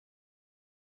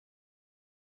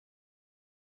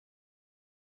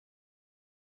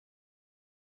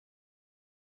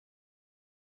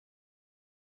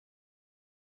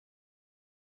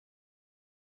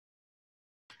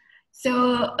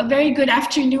So a very good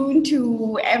afternoon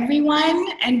to everyone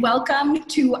and welcome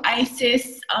to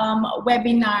ISIS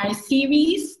webinar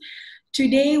series.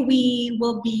 Today we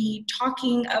will be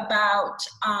talking about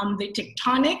the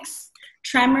tectonics,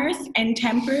 tremors and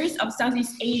tempers of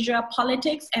Southeast Asia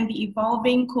politics and the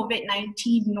evolving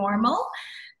COVID-19 normal.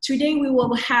 Today we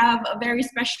will have a very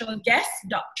special guest,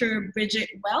 Dr. Bridget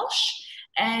Welsh,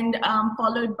 and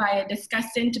followed by a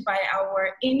discussant by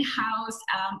our in-house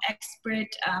expert,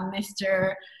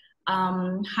 Mr.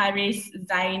 Haris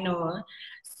Zainul.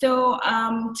 So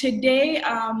today,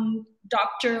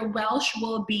 Dr. Welsh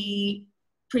will be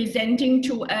presenting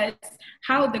to us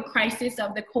how the crisis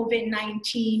of the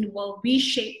COVID-19 will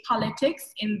reshape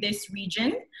politics in this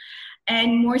region.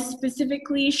 And more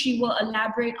specifically, she will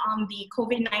elaborate on the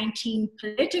COVID-19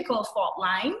 political fault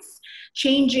lines,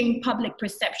 changing public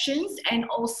perceptions, and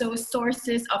also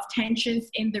sources of tensions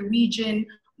in the region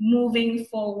moving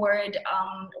forward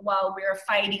while we're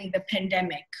fighting the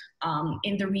pandemic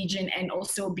in the region and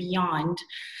also beyond.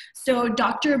 So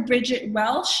Dr. Bridget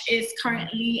Welsh is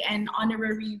currently an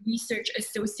honorary research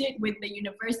associate with the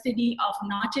University of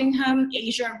Nottingham,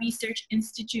 Asia Research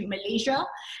Institute, Malaysia,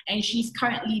 and she's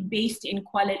currently based in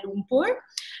Kuala Lumpur.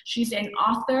 She's an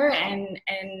author and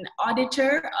an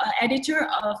editor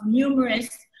of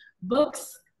numerous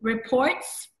books,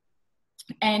 reports,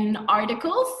 and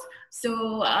articles.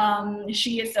 So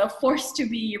she is a force to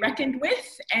be reckoned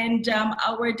with. And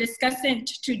our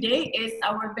discussant today is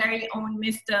our very own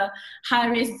Mr.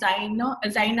 Haris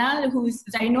Zainul,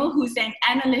 who's an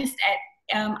analyst at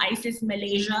ISIS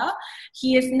Malaysia.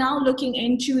 He is now looking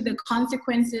into the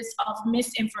consequences of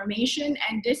misinformation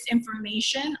and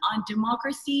disinformation on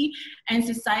democracy and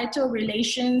societal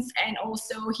relations, and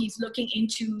also he's looking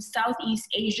into Southeast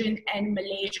Asian and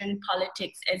Malaysian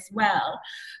politics as well.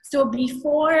 So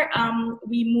before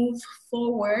we move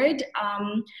forward,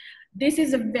 this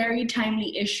is a very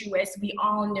timely issue, as we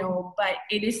all know, but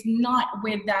it is not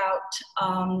without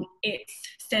its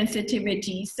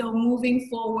sensitivity. So moving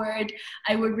forward,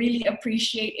 I would really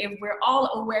appreciate if we're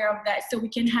all aware of that so we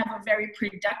can have a very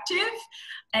productive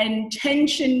and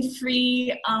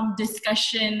tension-free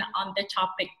discussion on the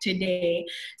topic today.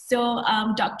 So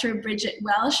Dr. Bridget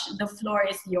Welsh, the floor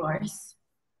is yours.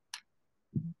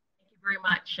 Very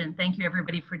much, and thank you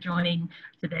everybody for joining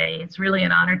today. It's really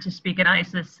an honor to speak at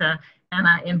ISIS,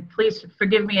 and please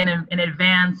forgive me in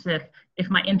advance if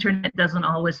my internet doesn't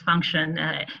always function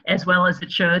as well as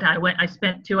it should. I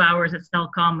spent 2 hours at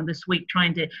Cellcom this week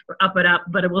trying to up it up,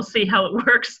 but we'll see how it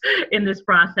works in this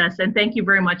process, and thank you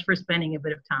very much for spending a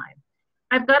bit of time.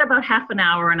 I've got about half an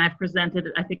hour and I've presented,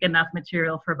 I think, enough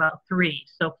material for about 3.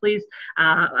 So please,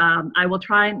 I will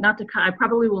try not to, I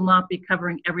probably will not be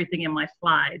covering everything in my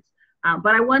slides.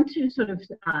 But I want to sort of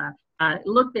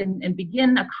look and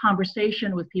begin a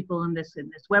conversation with people in this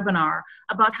webinar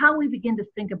about how we begin to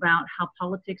think about how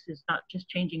politics is not just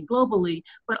changing globally,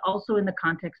 but also in the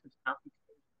context of Southeast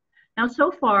Asia. Now, so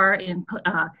far in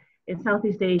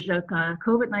Southeast Asia,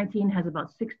 COVID-19 has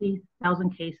about 60,000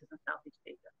 cases in Southeast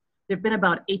Asia. There have been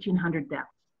about 1,800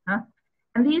 deaths.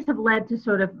 And these have led to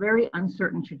sort of very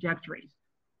uncertain trajectories.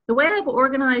 The way I've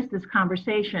organized this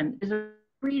conversation is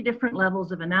 3 different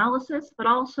levels of analysis, but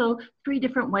also 3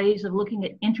 different ways of looking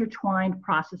at intertwined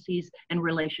processes and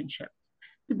relationships.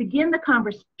 To begin the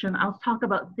conversation, I'll talk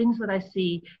about things that I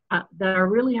see that are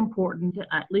really important,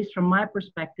 at least from my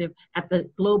perspective, at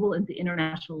the global and the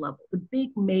international level, the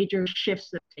big major shifts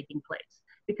that are taking place.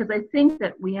 Because I think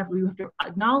that we have to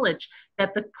acknowledge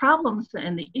that the problems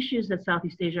and the issues that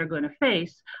Southeast Asia are going to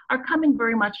face are coming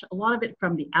very much, a lot of it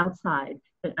from the outside,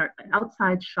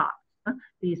 outside shocks.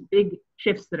 These big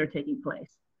shifts that are taking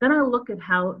place. Then I'll look at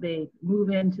how they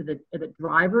move into the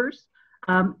drivers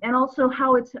and also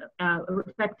how it's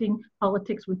affecting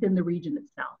politics within the region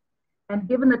itself. And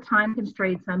given the time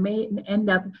constraints, I may end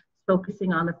up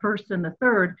focusing on the first and the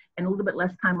third and a little bit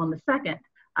less time on the second,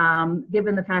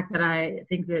 given the fact that I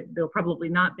think that there'll probably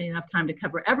not be enough time to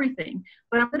cover everything.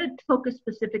 But I'm going to focus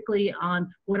specifically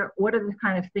on what are the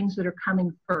kind of things that are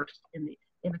coming first in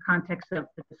the context of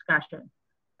the discussion.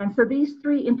 And so these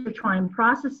 3 intertwined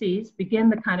processes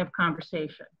begin the kind of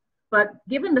conversation. But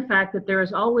given the fact that there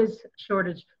is always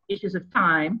shortage issues of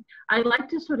time, I'd like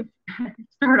to sort of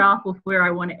start off with where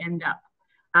I want to end up.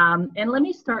 And let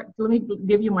me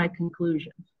give you my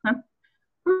conclusions.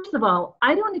 First of all,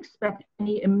 I don't expect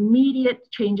any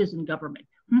immediate changes in government.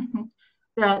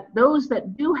 That those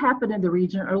that do happen in the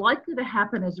region are likely to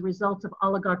happen as a result of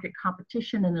oligarchic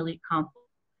competition and elite conflict.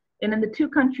 And in the 2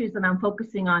 countries that I'm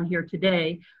focusing on here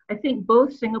today, I think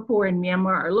both Singapore and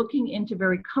Myanmar are looking into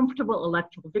very comfortable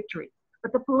electoral victories.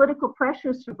 But the political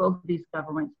pressures for both of these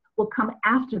governments will come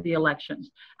after the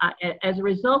elections as a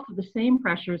result of the same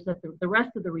pressures that the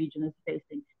rest of the region is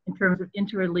facing in terms of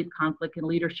inter-elite conflict and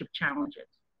leadership challenges.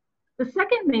 The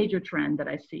second major trend that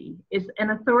I see is an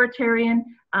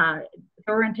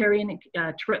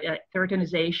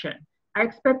authoritarianization. I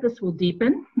expect this will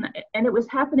deepen, and it was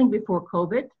happening before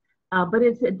COVID, but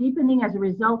it's deepening as a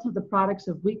result of the products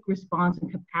of weak response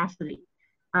and capacity.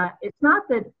 It's not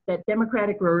that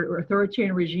democratic or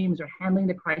authoritarian regimes are handling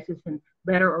the crisis in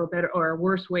better or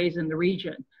worse ways in the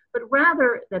region, but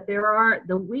rather that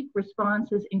the weak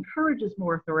responses encourages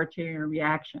more authoritarian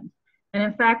reactions. And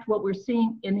in fact, what we're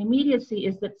seeing in immediacy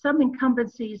is that some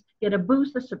incumbencies get a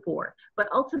boost of support, but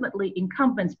ultimately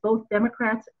incumbents, both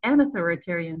Democrats and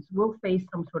authoritarians, will face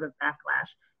some sort of backlash,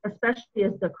 especially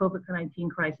as the COVID-19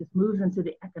 crisis moves into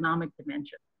the economic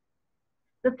dimension.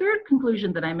 The third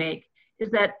conclusion that I make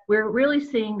is that we're really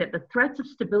seeing that the threats of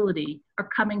stability are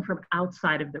coming from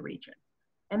outside of the region.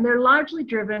 And they're largely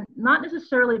driven, not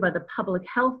necessarily by the public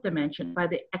health dimension, by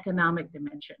the economic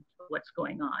dimension of what's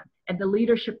going on and the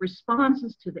leadership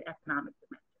responses to the economic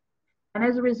dimension. And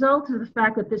as a result of the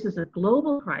fact that this is a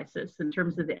global crisis in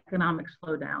terms of the economic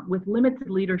slowdown with limited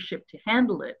leadership to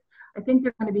handle it, I think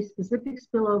there are going to be specific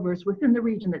spillovers within the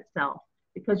region itself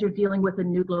because you're dealing with a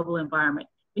new global environment.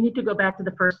 We need to go back to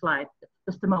the first slide,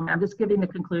 just a moment. I'm just giving the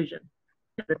conclusion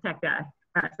to the tech guy.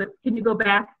 So can you go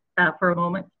back for a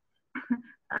moment?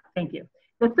 Thank you.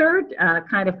 The third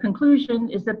kind of conclusion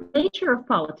is that the nature of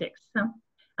politics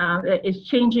is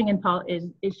changing and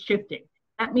is shifting.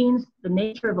 That means the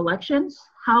nature of elections,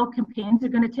 how campaigns are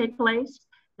going to take place,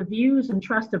 the views and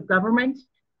trust of government,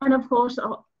 and of course,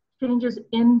 changes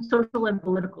in social and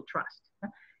political trust.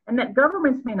 And that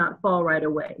governments may not fall right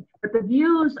away, but the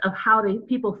views of how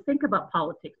people think about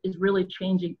politics is really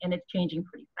changing, and it's changing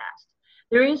pretty fast.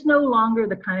 There is no longer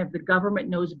the kind of the government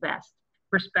knows best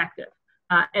perspective.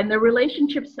 And the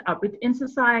relationships within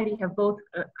society have both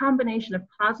a combination of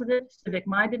positive civic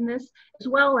mindedness, as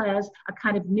well as a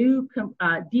kind of new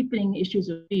deepening issues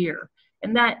of fear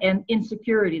and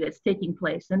insecurity that's taking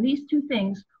place. And these two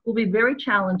things will be very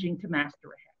challenging to master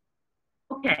ahead.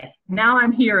 Okay, now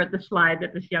I'm here at the slide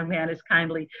that this young man has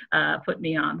kindly put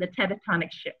me on, the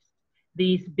tectonic shifts,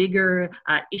 these bigger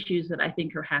issues that I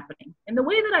think are happening. And the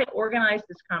way that I organize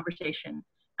this conversation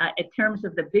in terms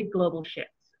of the big global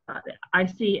shifts, I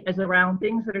see as around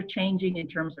things that are changing in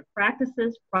terms of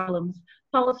practices, problems,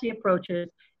 policy approaches,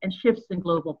 and shifts in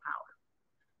global power.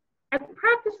 At the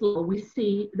practice level, we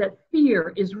see that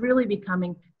fear is really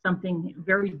becoming something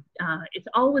very, it's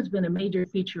always been a major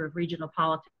feature of regional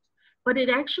politics. But it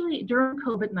actually, during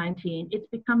COVID-19, it's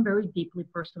become very deeply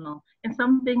personal and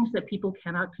some things that people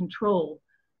cannot control.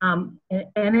 And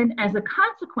then as a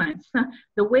consequence,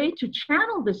 the way to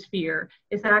channel this fear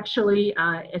is actually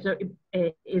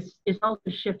is also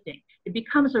shifting. It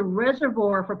becomes a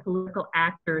reservoir for political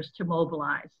actors to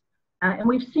mobilize. And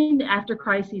we've seen after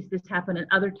crises this happen in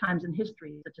other times in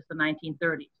history, such as the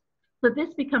 1930s. So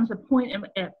this becomes a point,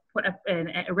 a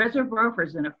reservoir for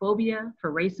xenophobia,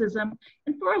 for racism,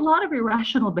 and for a lot of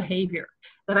irrational behavior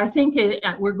that I think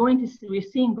we're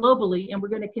seeing globally, and we're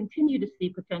going to continue to see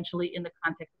potentially in the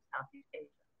context of Southeast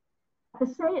Asia.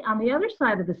 To say on the other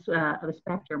side of the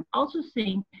spectrum, also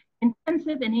seeing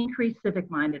intensive and increased civic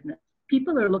mindedness.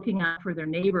 People are looking out for their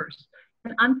neighbors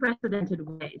in unprecedented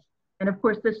ways. And of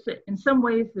course, this, in some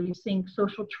ways, we're seeing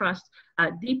social trust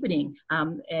deepening,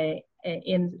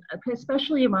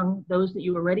 especially among those that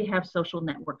you already have social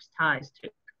networks ties to.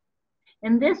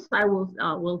 And this I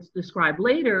will describe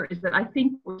later, is that I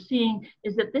think we're seeing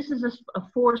is that this is a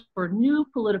force for new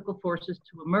political forces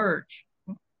to emerge.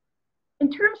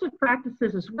 In terms of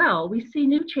practices as well, we see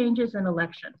new changes in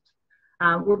elections.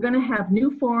 We're going to have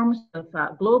new forms of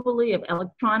globally of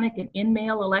electronic and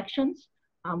in-mail elections.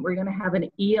 We're going to have an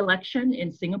e-election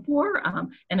in Singapore.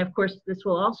 And of course, this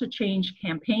will also change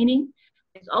campaigning.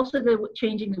 It's also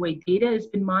changing the way data has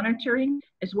been monitoring,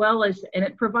 as well as, and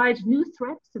it provides new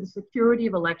threats to the security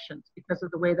of elections because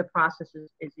of the way the process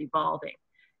is evolving.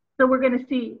 So we're going to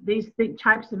see these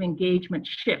types of engagement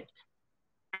shift.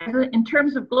 In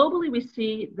terms of globally, we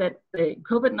see that the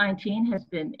COVID-19 has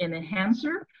been an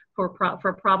enhancer for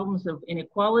problems of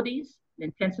inequalities,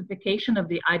 intensification of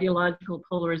the ideological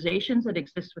polarizations that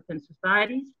exist within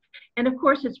societies. And of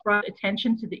course, it's brought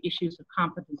attention to the issues of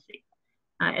competency.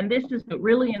 And this is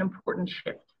really an important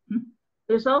shift.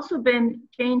 There's also been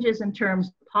changes in terms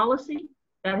of policy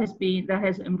that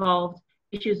has involved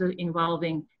issues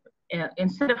involving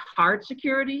instead of hard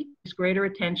security, there's greater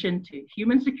attention to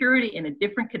human security and a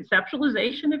different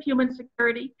conceptualization of human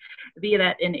security, be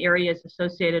that in areas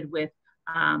associated with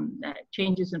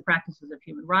changes in practices of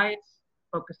human rights,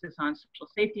 focuses on social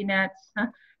safety nets.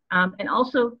 And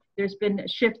also, there's been a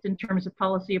shift in terms of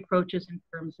policy approaches in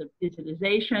terms of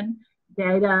digitization,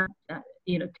 data,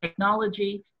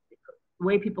 technology, the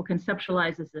way people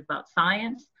conceptualize this about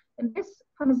science. And this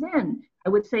comes in, I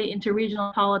would say, into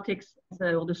regional politics, as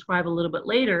I will describe a little bit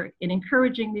later, in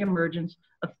encouraging the emergence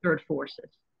of third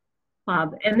forces.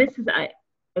 And this is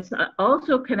it's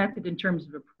also connected in terms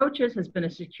of approaches, has been a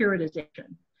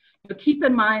securitization. So keep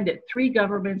in mind that 3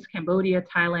 governments, Cambodia,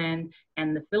 Thailand,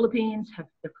 and the Philippines, have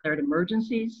declared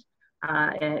emergencies.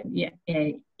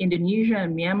 Indonesia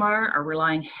and Myanmar are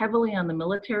relying heavily on the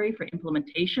military for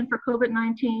implementation for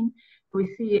COVID-19.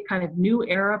 We see a kind of new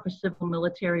era for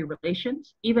civil-military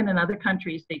relations. Even in other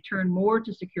countries, they turn more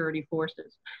to security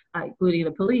forces, including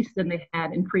the police, than they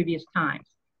had in previous times.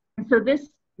 And so this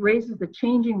raises the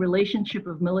changing relationship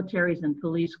of militaries and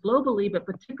police globally, but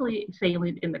particularly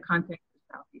salient in the context of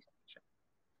Southeast Asia.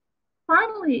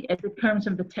 Finally, in terms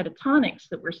of the tectonics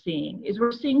that we're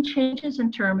seeing changes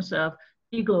in terms of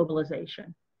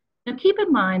deglobalization. Now, keep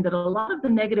in mind that a lot of the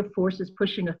negative forces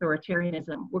pushing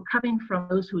authoritarianism were coming from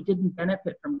those who didn't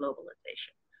benefit from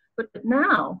globalization. But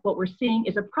now what we're seeing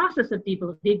is a process of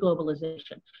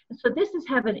deglobalization. And so this is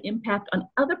having an impact on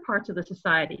other parts of the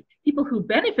society, people who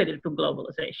benefited from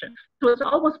globalization. So it's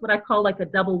almost what I call like a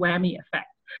double whammy effect.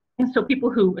 And so people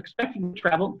who expecting to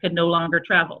travel can no longer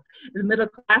travel. The middle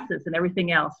classes and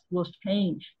everything else will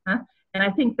change. And I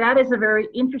think that is a very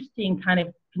interesting kind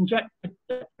of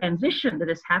transition that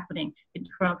is happening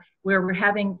from where we're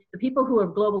having the people who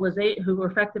are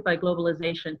affected by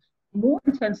globalization more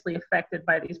intensely affected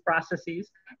by these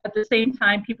processes. At the same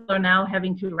time, people are now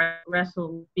having to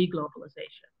wrestle with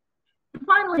deglobalization. And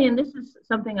finally, and this is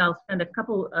something I'll spend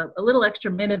a little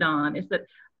extra minute on, is that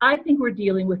I think we're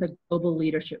dealing with a global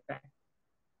leadership battle.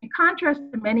 In contrast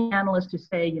to many analysts who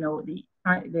say,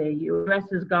 the US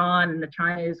is gone and the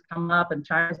China has come up and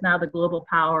China is now the global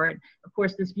power. And of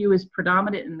course, this view is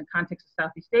predominant in the context of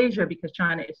Southeast Asia because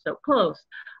China is so close.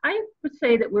 I would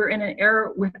say that we're in an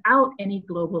era without any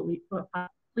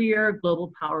clear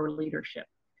global power leadership.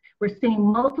 We're seeing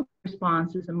multiple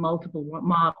responses and multiple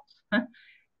models.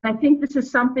 I think this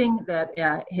is something that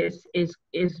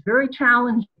is very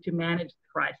challenging to manage the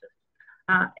crisis.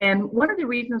 And one of the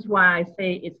reasons why I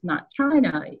say it's not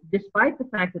China, despite the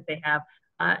fact that they have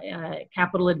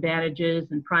capital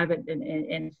advantages and private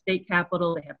and state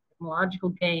capital, they have technological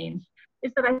gains,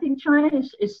 is that I think China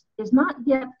is not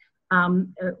yet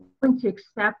willing to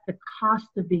accept the cost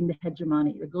of being the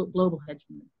hegemony, the global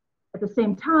hegemony. At the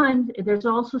same time, there's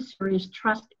also serious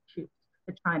trust issues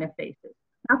that China faces.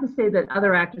 Not to say that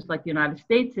other actors like the United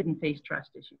States didn't face trust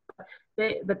issues,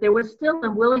 but there was still a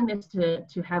willingness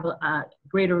to have a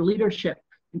greater leadership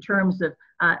in terms of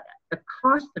the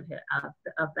cost of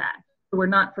that. So we're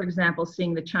not, for example,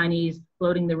 seeing the Chinese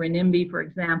floating the renminbi, for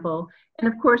example. And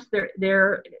of course,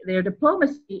 their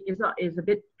diplomacy is a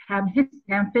bit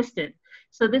ham-fisted.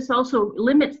 So this also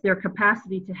limits their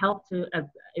capacity to help to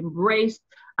embrace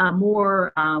a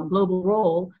more global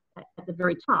role at the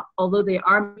very top, although they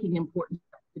are making important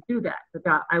steps to do that.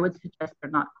 But I would suggest they're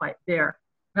not quite there.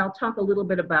 And I'll talk a little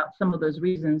bit about some of those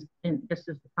reasons just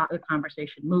as the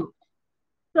conversation moves.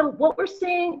 So what we're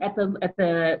seeing at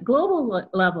the global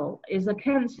level is a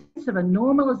sense of a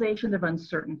normalization of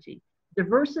uncertainty,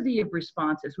 diversity of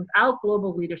responses without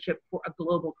global leadership for a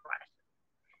global crisis.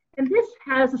 And this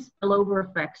has a spillover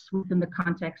effects within the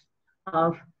context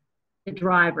of the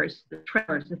drivers, the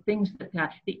tremors, the things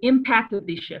that the impact of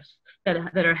these shifts that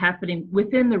are happening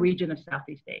within the region of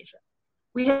Southeast Asia.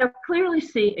 We have clearly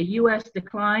seen a US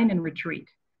decline and retreat.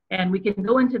 And we can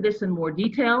go into this in more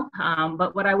detail,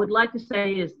 but what I would like to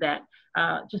say is that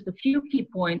just a few key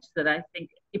points that I think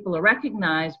people are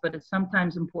recognized, but it's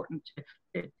sometimes important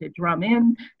to drum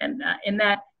in, and in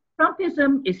that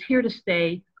Trumpism is here to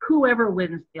stay, whoever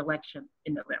wins the election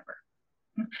in November.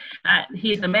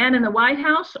 He's the man in the White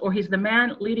House, or he's the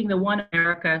man leading the One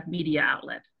America media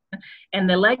outlet. And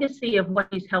the legacy of what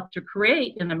he's helped to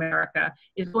create in America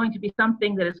is going to be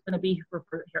something that is going to be for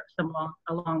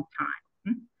a long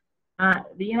time.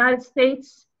 The United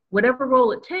States, whatever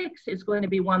role it takes, is going to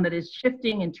be one that is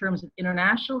shifting in terms of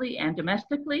internationally and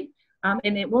domestically.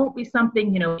 And it won't be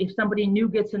something, if somebody new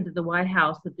gets into the White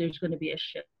House, that there's going to be a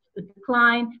shift. The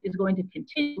decline is going to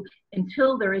continue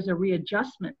until there is a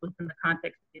readjustment within the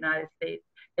context of the United States.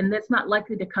 And that's not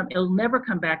likely to come, it'll never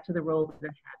come back to the role that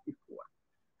it had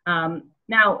before.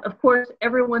 Now, of course,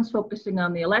 everyone's focusing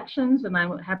on the elections, and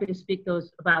I'm happy to speak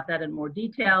about that in more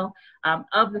detail.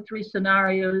 Of the three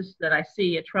scenarios that I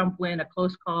see, a Trump win, a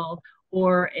close call,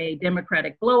 or a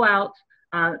Democratic blowout,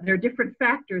 there are different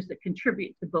factors that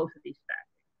contribute to both of these factors.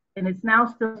 and it's now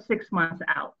still 6 months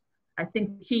out. I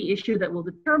think the key issue that will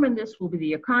determine this will be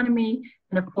the economy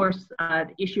and, of course,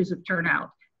 the issues of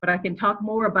turnout. But I can talk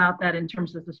more about that in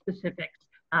terms of the specifics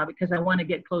because I want to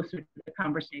get closer to the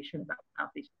conversation about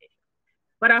Southeast Asia.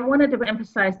 But I wanted to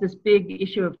emphasize this big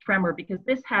issue of tremor because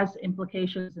this has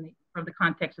implications from the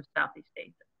context of Southeast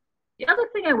Asia. The other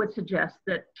thing I would suggest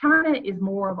that China is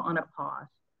more of on a pause.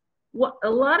 A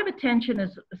lot of attention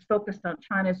is focused on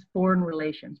China's foreign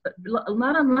relations, but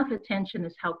not enough attention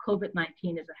is how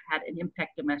COVID-19 has had an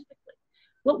impact domestically.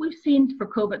 What we've seen for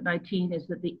COVID-19 is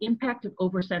that the impact of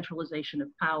over-centralization of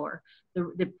power,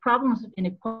 the problems of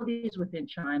inequalities within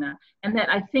China, and that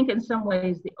I think in some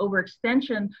ways the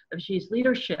overextension of Xi's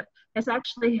leadership has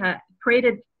actually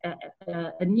created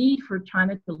a need for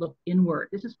China to look inward.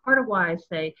 This is part of why I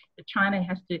say that China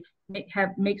has to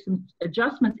make some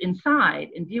adjustments inside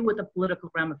and deal with the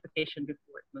political ramification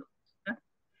before it moves.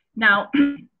 Now,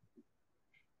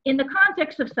 in the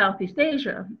context of Southeast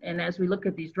Asia, and as we look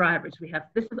at these drivers, we have,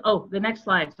 this is, oh, the next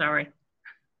slide, sorry.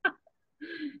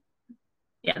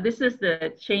 Yeah, this is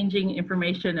the changing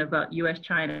information about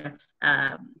US-China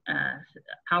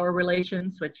power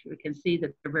relations, which we can see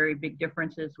that there are very big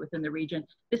differences within the region.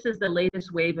 This is the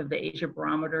latest wave of the Asia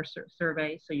Barometer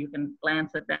Survey, so you can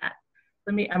glance at that.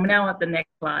 I'm now at the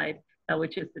next slide,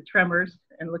 which is the tremors,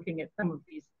 and looking at some of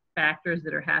these factors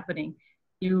that are happening.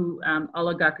 New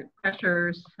oligarchic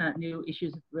pressures, new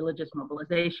issues of religious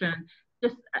mobilization.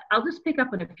 I'll just pick up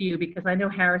on a few because I know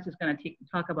Harris is going to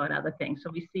talk about other things. So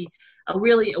we see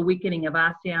really a weakening of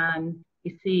ASEAN.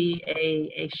 We see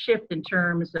a shift in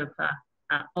terms of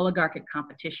oligarchic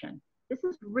competition. This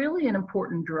is really an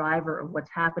important driver of what's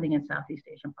happening in Southeast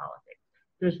Asian politics.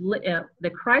 The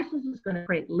crisis is going to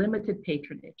create limited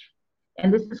patronage.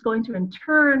 And this is going to, in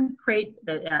turn, create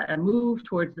a move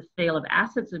towards the sale of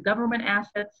assets, of government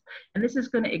assets. And this is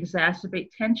going to exacerbate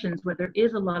tensions where there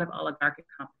is a lot of oligarchic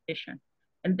competition.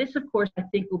 And this, of course, I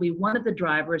think will be one of the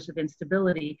drivers of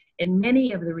instability in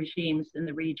many of the regimes in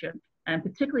the region, and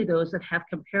particularly those that have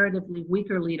comparatively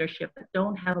weaker leadership that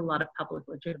don't have a lot of public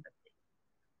legitimacy.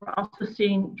 We're also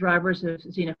seeing drivers of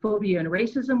xenophobia and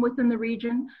racism within the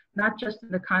region, not just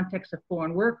in the context of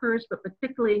foreign workers, but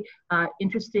particularly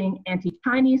interesting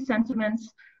anti-Chinese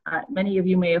sentiments. Many of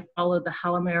you may have followed the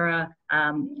Honorary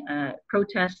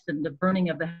protests and the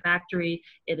burning of the factory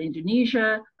in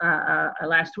Indonesia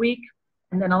last week.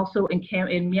 And then also in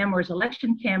Myanmar's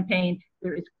election campaign,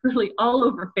 there is clearly all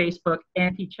over Facebook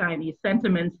anti-Chinese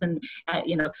sentiments and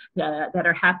that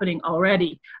are happening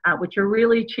already, which are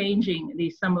really changing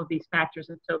some of these factors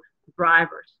and so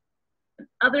drivers.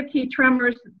 Other key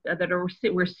tremors that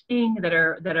we're seeing that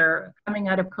are coming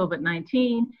out of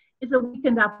COVID-19 is a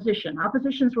weakened opposition.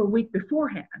 Oppositions were weak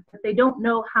beforehand, but they don't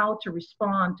know how to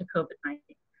respond to COVID-19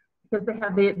 because they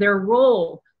have their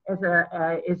role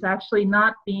is actually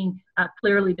not being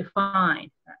clearly defined.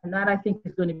 And that I think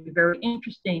is going to be very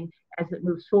interesting as it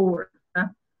moves forward.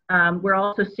 We're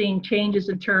also seeing changes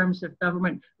in terms of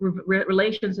government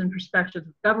relations and perspectives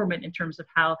of government in terms of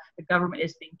how the government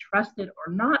is being trusted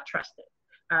or not trusted.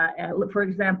 For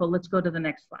example, let's go to the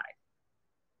next slide.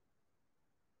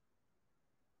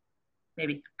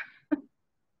 Maybe.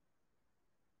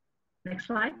 Next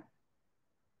slide.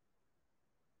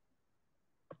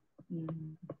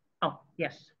 Oh,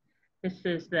 yes. This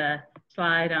is the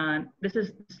slide on,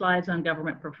 slides on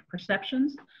government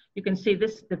perceptions. You can see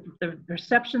this, the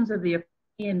perceptions of the economy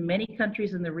in many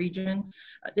countries in the region.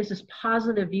 This is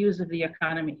positive views of the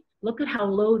economy. Look at how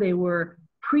low they were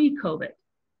pre-COVID.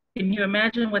 Can you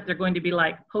imagine what they're going to be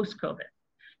like post-COVID?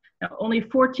 Now, only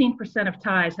 14% of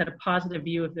Thais had a positive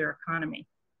view of their economy.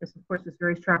 This, of course, is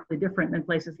very sharply different than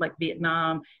places like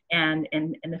Vietnam and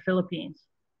the Philippines.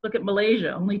 Look at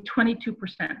Malaysia, only 22%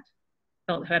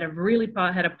 had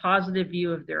a positive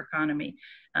view of their economy.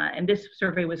 And this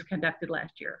survey was conducted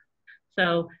last year.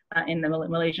 So in the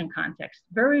Malaysian context,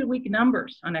 very weak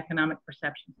numbers on economic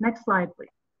perceptions. Next slide, please.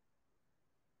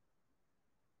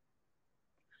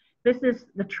 This is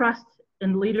the trust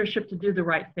in leadership to do the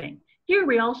right thing. Here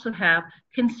we also have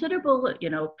considerable,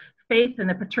 faith in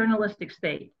the paternalistic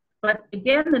state. But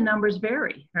again, the numbers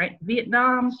vary, right?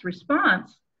 Vietnam's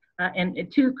response and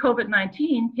to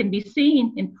COVID-19 can be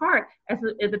seen in part as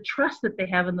the trust that they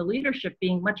have in the leadership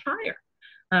being much higher.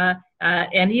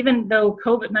 And even though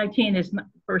COVID-19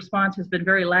 response has been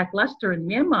very lackluster in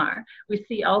Myanmar, we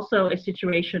see also a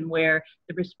situation where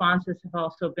the responses have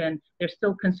also been, there's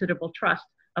still considerable trust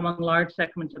among large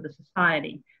segments of the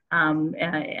society. A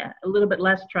little bit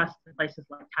less trust in places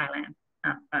like Thailand,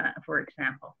 for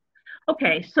example.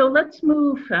 Okay, so let's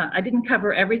move. I didn't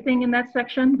cover everything in that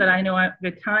section, but I know at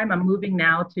the time I'm moving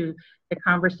now to the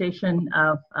conversation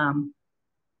of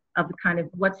the kind of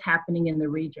what's happening in the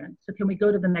region. So can we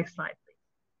go to the next slide,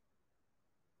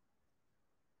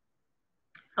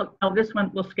 please? Oh, this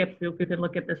one we'll skip through. We can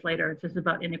look at this later. It's just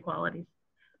about inequalities.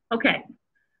 Okay,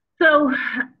 so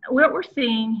what we're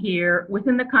seeing here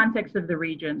within the context of the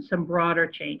region, some broader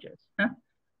changes.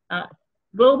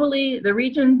 Globally, the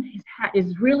region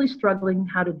is really struggling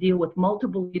how to deal with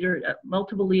multiple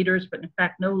leaders, but in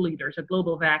fact no leaders, a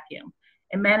global vacuum,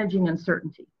 and managing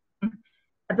uncertainty.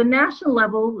 At the national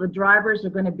level, the drivers are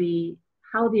going to be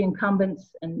how the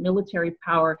incumbents and military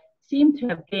power seem to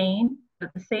have gained, but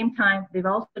at the same time, they've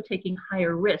also taken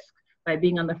higher risk by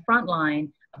being on the front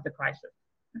line of the crisis.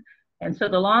 And so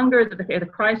the longer the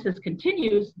crisis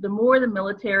continues, the more the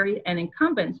military and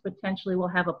incumbents potentially will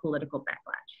have a political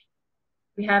backlash.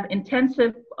 We have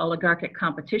intensive oligarchic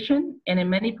competition, and in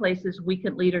many places,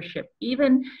 weakened leadership,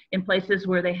 even in places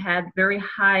where they had very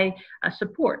high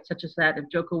support, such as that of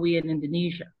Jokowi in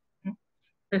Indonesia.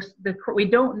 We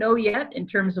don't know yet in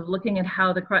terms of looking at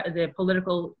how the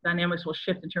political dynamics will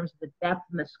shift in terms of the depth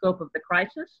and the scope of the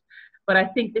crisis, but I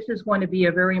think this is going to be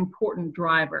a very important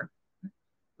driver.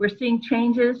 We're seeing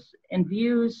changes in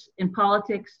views in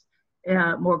politics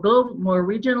more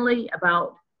regionally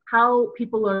about how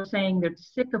people are saying they're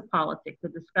sick of politics, the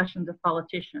discussions of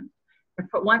politicians. They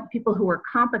want people who are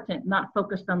competent, not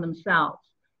focused on themselves.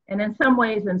 And in some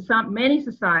ways, in many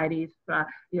societies,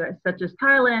 such as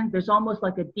Thailand, there's almost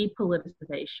like a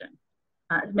depoliticization.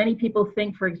 Many people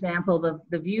think, for example,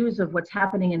 the views of what's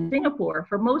happening in Singapore.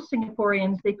 For most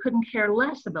Singaporeans, they couldn't care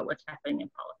less about what's happening in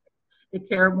politics. They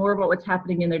care more about what's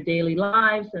happening in their daily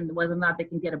lives and whether or not they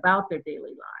can get about their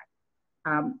daily lives.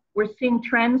 We're seeing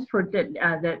trends for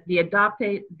the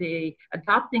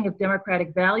adopting of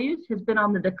democratic values has been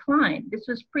on the decline. This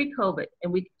was pre-COVID,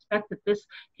 and we expect that this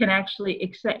can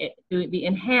actually be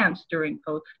enhanced during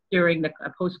the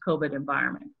post-COVID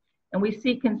environment. And we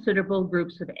see considerable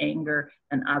groups of anger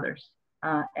and others.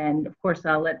 And of course,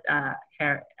 I'll let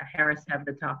Harris have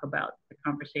the talk about the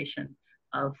conversation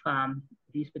of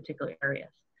these particular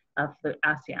areas of the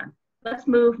ASEAN. Let's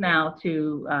move now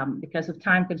to, because of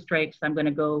time constraints, I'm going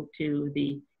to go to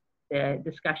the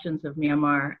discussions of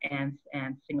Myanmar and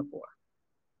Singapore.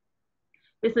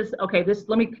 This is, okay,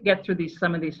 let me get through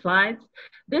some of these slides.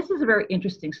 This is a very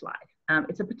interesting slide.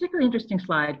 It's a particularly interesting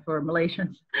slide for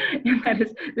Malaysians. And that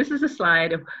is, this is a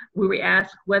slide of where we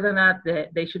ask whether or not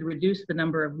they should reduce the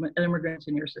number of immigrants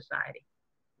in your society.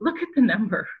 Look at the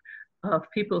number of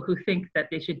people who think that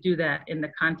they should do that in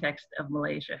the context of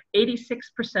Malaysia. 86%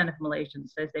 of Malaysians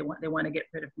says they want to get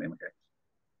rid of immigrants.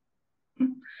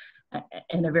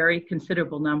 And a very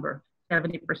considerable number,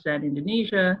 70%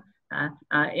 Indonesia.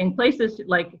 In places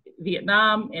like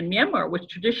Vietnam and Myanmar, which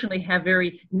traditionally have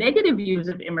very negative views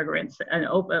of immigrants, and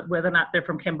whether or not they're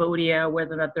from Cambodia,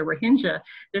 whether or not they're Rohingya,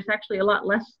 there's actually a lot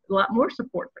more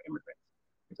support for immigrants.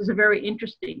 This is a very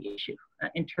interesting issue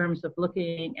in terms of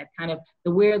looking at kind of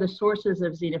where the sources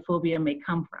of xenophobia may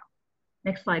come from.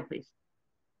 Next slide, please.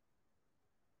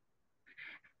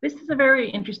 This is a very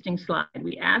interesting slide.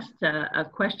 We asked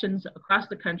questions across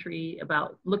the country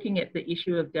about looking at the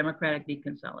issue of democratic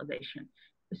deconsolidation.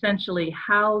 Essentially,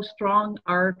 how strong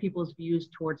are people's views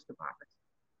towards democracy?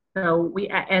 So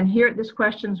this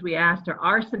questions we asked are,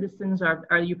 our citizens,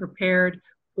 are you prepared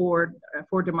for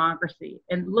democracy?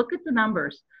 And look at the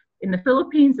numbers. In the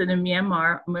Philippines and in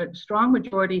Myanmar, strong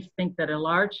majorities think that a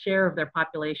large share of their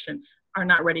population are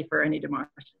not ready for any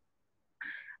democracy.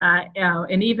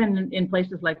 And even in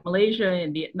places like Malaysia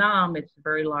and Vietnam, it's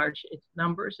very large, its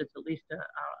numbers, it's at least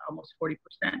almost 40%,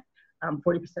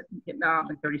 40% in Vietnam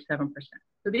and 37%.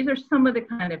 So these are some of the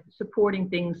kind of supporting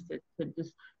things to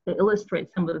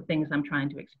illustrate some of the things I'm trying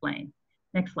to explain.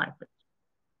 Next slide, please.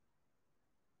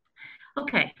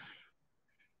 Okay,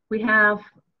 we have,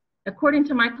 according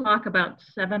to my clock, about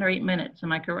 7 or 8 minutes,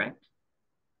 am I correct?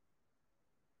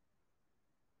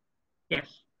 Yes.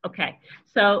 Okay,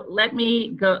 so let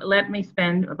me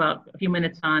spend about a few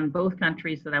minutes on both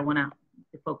countries that I want to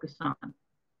focus on.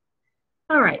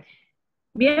 All right,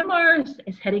 Myanmar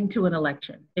is heading to an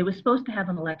election. It was supposed to have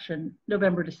an election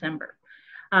November, December.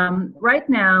 Right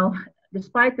now,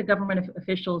 despite the government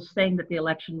officials saying that the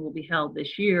election will be held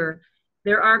this year,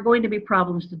 there are going to be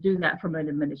problems to do that from an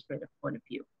administrative point of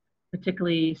view,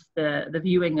 particularly the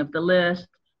viewing of the list,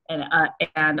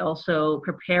 and also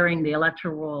preparing the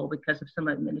electoral roll because of some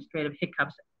administrative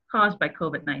hiccups caused by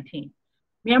COVID-19.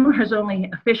 Myanmar has only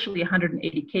officially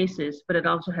 180 cases, but it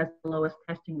also has the lowest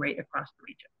testing rate across the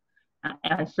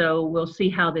region. So we'll see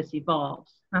how this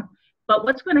evolves. But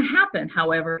what's going to happen,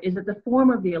 however, is that the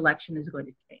form of the election is going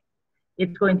to change.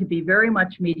 It's going to be very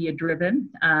much media driven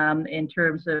in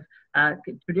terms of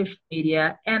traditional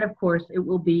media, and of course, it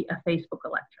will be a Facebook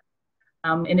election.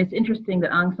 And it's interesting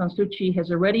that Aung San Suu Kyi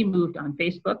has already moved on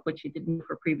Facebook, which she didn't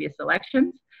for previous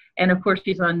elections. And of course,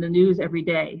 she's on the news every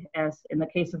day. As in the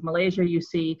case of Malaysia, you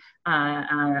see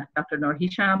Dr.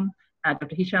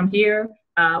 Hisham here.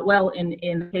 Well, in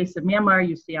the case of Myanmar,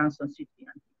 you see Aung San Suu Kyi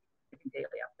on daily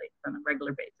updates on a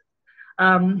regular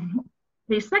basis.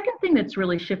 The second thing that's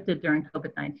really shifted during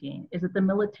COVID-19 is that the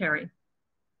military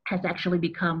has actually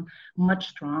become much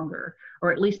stronger,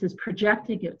 or at least is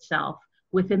projecting itself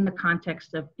within the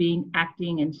context of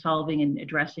acting and solving and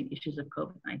addressing issues of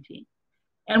COVID-19.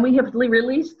 And we have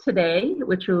released today,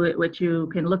 which you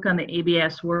can look on the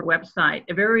ABS World website,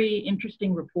 a very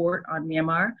interesting report on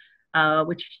Myanmar,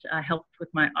 which I helped with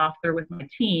my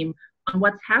team on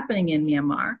what's happening in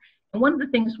Myanmar. And one of the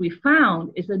things we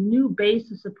found is a new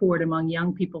base of support among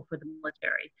young people for the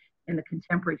military in the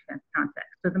contemporary context.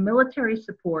 So the military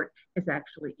support has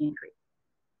actually increased.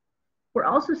 We're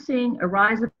also seeing a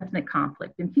rise of ethnic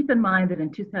conflict. And keep in mind that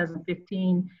in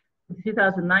 2015,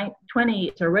 2020,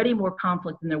 it's already more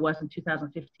conflict than there was in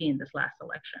 2015, this last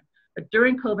election. But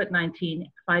during COVID-19,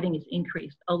 fighting has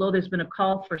increased. Although there's been a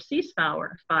call for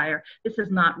ceasefire, this has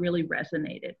not really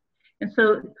resonated. And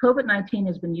so COVID-19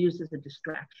 has been used as a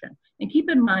distraction. And keep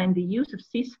in mind, the use of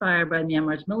ceasefire by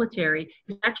Myanmar's military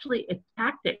is actually a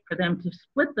tactic for them to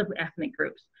split the ethnic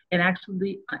groups, and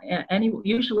actually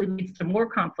usually leads to more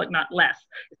conflict, not less,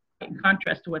 in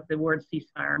contrast to what the word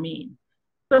ceasefire means.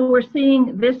 So we're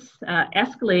seeing this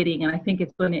escalating, and I think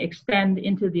it's going to extend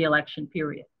into the election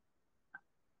period.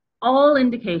 All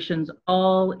indications,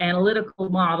 all analytical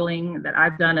modeling that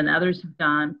I've done and others have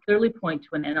done clearly point to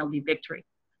an NLD victory.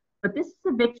 But this is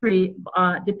a victory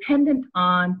dependent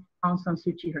on Aung San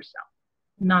Suu Kyi herself,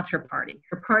 not her party.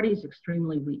 Her party is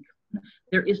extremely weak.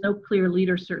 There is no clear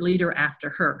leader after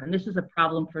her. And this is a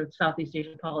problem for Southeast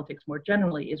Asian politics more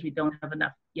generally, is we don't have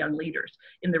enough young leaders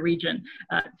in the region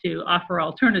to offer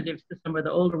alternatives to some of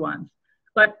the older ones.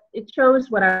 But it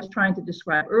shows what I was trying to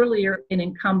describe earlier, an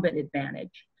incumbent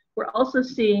advantage. We're also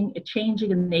seeing a changing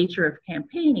in the nature of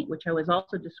campaigning, which I was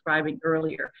also describing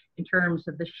earlier in terms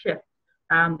of the shift.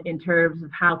 In terms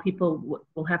of how people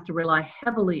will have to rely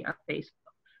heavily on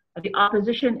Facebook. The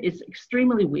opposition is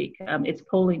extremely weak. It's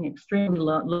polling extremely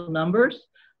low numbers,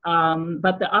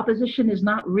 but the opposition is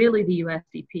not really the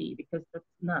USDP, because that's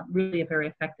not really a very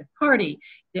effective party.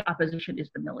 The opposition is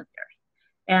the military.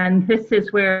 And this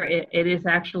is where it is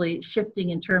actually shifting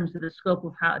in terms of the scope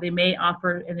of how they may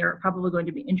offer, and they're probably going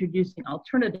to be introducing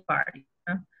alternative parties.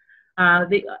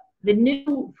 The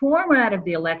new format of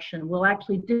the election will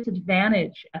actually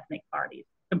disadvantage ethnic parties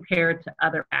compared to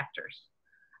other actors.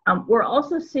 We're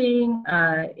also seeing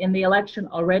in the election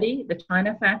already the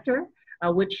China factor,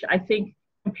 which I think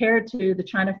compared to the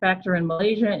China factor in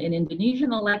Malaysia and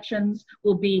Indonesian elections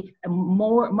will be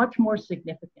much more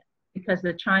significant, because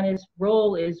the China's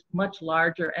role is much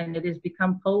larger and it has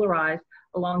become polarized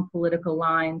along political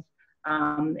lines.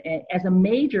 As a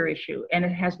major issue, and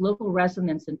it has local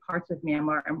resonance in parts of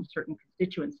Myanmar and certain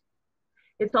constituencies.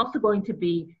 It's also going to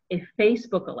be a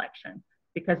Facebook election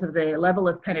because of the level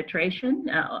of penetration,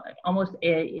 almost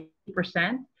 80%,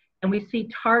 and we see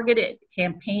targeted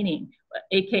campaigning,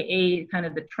 AKA kind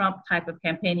of the Trump type of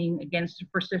campaigning against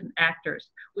certain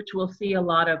actors, which will see a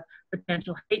lot of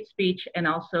potential hate speech and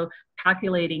also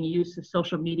calculating use of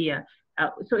social media.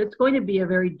 So it's going to be a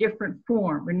very different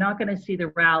form. We're not going to see the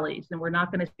rallies, and we're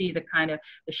not going to see the kind of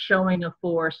the showing of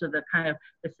force or the kind of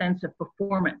the sense of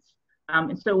performance.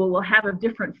 And so we'll have a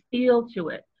different feel to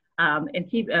it. And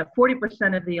keep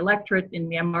 40% of the electorate in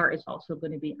Myanmar is also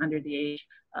going to be under the age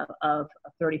of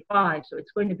 35. So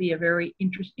it's going to be a very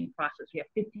interesting process. We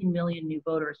have 15 million new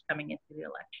voters coming into the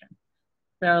election.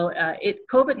 So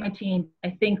COVID-19,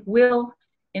 I think, will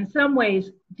in some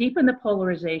ways deepen the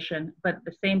polarization, but at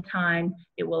the same time,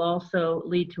 it will also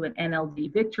lead to an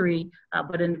NLD victory,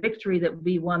 but a victory that will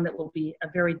be one that will be a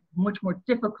much more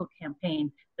difficult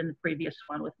campaign than the previous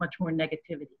one, with much more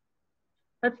negativity.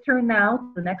 Let's turn now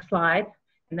to the next slide,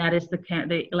 and that is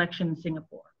the election in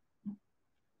Singapore.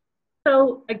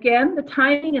 So again, the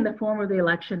timing and the form of the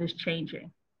election is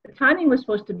changing. The timing was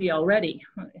supposed to be already,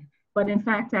 but in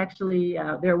fact, actually,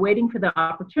 they're waiting for the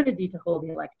opportunity to hold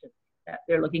the election.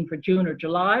 They're looking for June or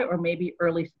July, or maybe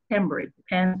early September. It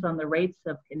depends on the rates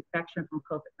of infection from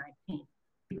COVID-19.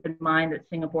 Keep in mind that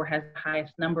Singapore has the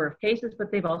highest number of cases,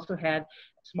 but they've also had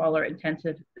smaller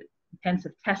intensive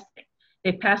testing.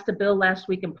 They passed a bill last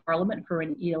week in Parliament for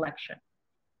an e-election.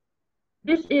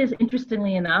 This is,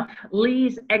 interestingly enough,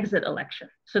 Lee's exit election.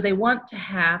 So they want to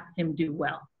have him do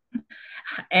well.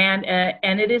 And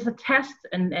it is a test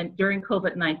and during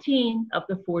COVID-19 of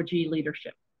the 4G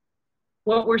leadership.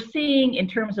 What we're seeing in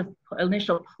terms of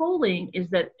initial polling is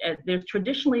that there's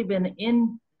traditionally been,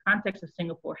 in context of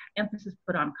Singapore, emphasis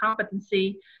put on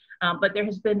competency, but there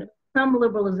has been some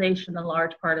liberalization in a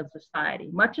large part of society.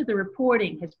 Much of the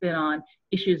reporting has been on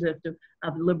issues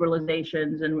of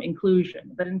liberalizations and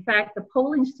inclusion, but in fact, the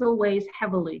polling still weighs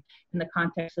heavily in the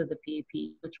context of the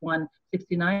PAP, which won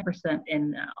 69%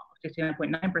 in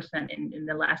 69.9% in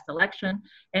the last election,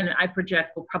 and I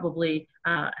project will probably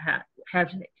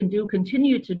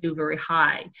continue to do very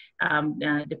high,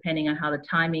 depending on how the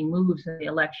timing moves in the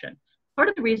election. Part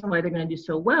of the reason why they're going to do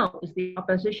so well is the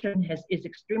opposition is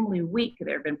extremely weak.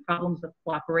 There have been problems of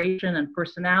cooperation and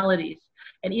personalities.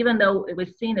 And even though it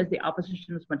was seen as the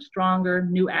opposition was much stronger,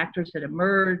 new actors had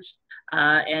emerged,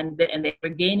 and they were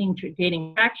gaining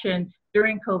traction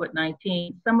during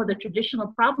COVID-19, some of the traditional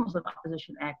problems of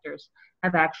opposition actors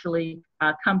have actually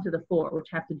come to the fore, which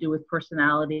have to do with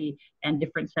personality and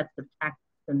different sets of tactics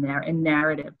and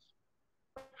narratives.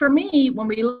 For me, when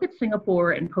we look at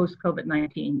Singapore and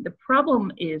post-COVID-19, the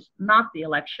problem is not the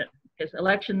election, because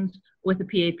elections with the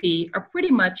PAP are pretty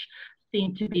much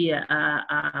seen to be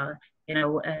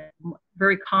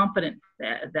very confident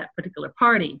that particular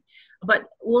party. But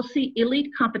we'll see elite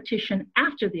competition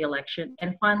after the election,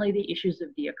 and finally the issues of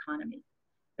the economy.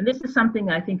 And this is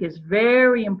something I think is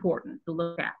very important to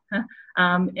look at.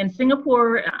 And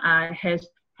Singapore has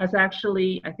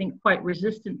actually, I think, quite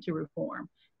resistant to reform.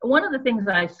 One of the things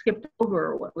that I skipped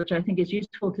over, which I think is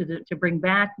useful to bring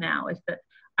back now, is that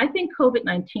I think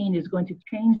COVID-19 is going to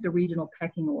change the regional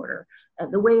pecking order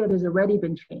the way it has already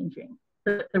been changing.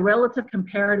 The relative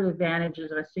comparative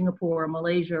advantages of a Singapore or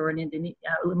Malaysia or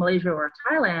Malaysia or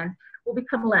Thailand will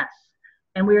become less.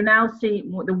 And we are now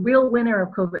seeing the real winner of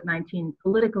COVID-19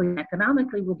 politically and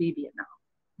economically will be Vietnam,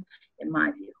 in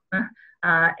my view.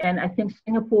 And I think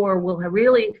Singapore will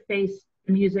really face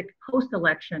the music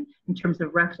post-election in terms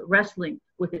of wrestling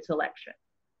with its election.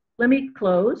 Let me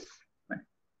close.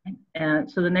 And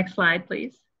so the next slide,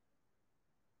 please.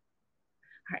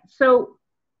 All right, so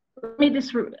let me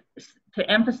just to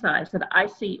emphasize that I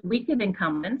see weakened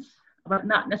incumbents, but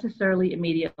not necessarily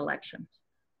immediate elections.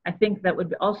 I think that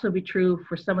would also be true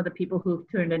for some of the people who've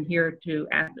tuned in here to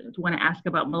want to ask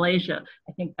about Malaysia.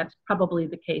 I think that's probably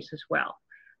the case as well.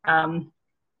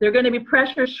 There are going to be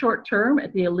pressures short term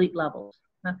at the elite levels.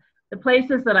 The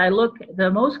places that I look the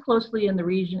most closely in the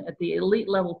region at the elite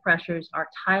level pressures are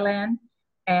Thailand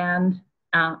and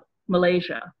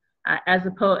Malaysia,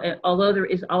 although there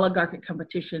is oligarchic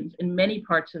competitions in many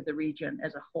parts of the region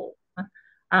as a whole.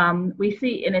 We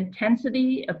see an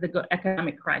intensity of the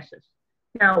economic crisis.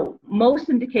 Now, most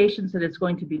indications that it's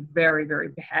going to be very, very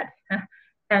bad.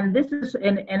 And this is,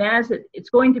 it's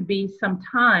going to be some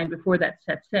time before that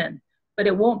sets in, but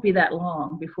it won't be that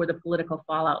long before the political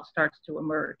fallout starts to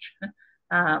emerge.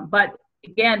 But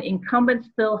again, incumbents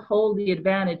still hold the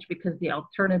advantage because the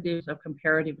alternatives are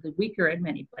comparatively weaker in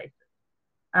many places.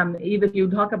 Even if you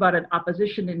talk about an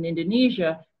opposition in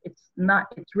Indonesia,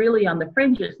 it's really on the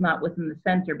fringes, not within the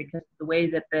center, because the way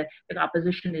that the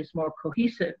opposition is more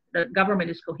cohesive, the government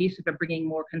is cohesive at bringing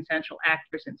more consensual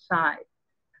actors inside.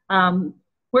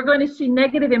 We're going to see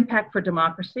negative impact for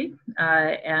democracy,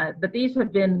 but these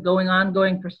have been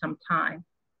going for some time.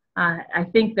 I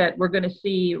think that we're going to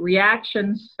see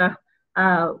reactions.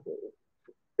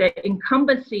 The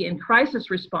incumbency and crisis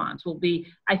response will be,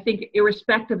 I think,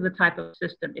 irrespective of the type of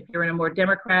system, if you're in a more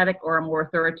democratic or a more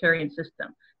authoritarian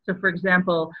system. So, for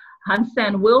example, Hun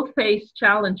Sen will face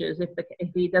challenges if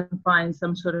he doesn't find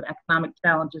some sort of economic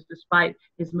challenges despite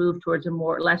his move towards a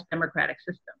less democratic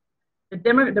system.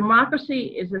 The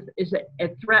democracy is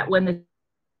a threat when it's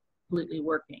completely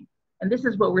working. And this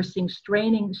is what we're seeing,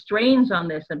 strains on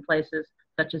this in places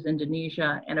such as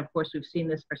Indonesia. And of course, we've seen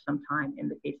this for some time in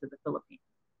the case of the Philippines.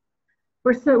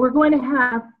 We're going to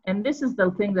have, and this is the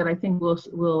thing that I think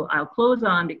I'll close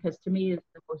on, because to me is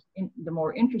the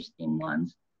more interesting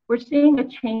ones. We're seeing a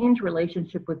change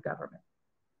relationship with government.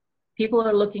 People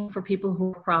are looking for people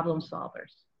who are problem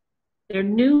solvers. There are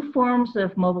new forms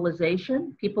of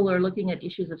mobilization. People are looking at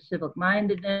issues of civic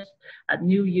mindedness,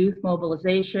 new youth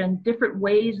mobilization, different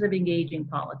ways of engaging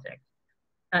politics.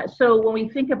 So when we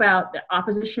think about the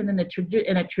opposition in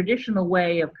a traditional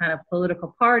way of kind of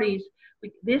political parties,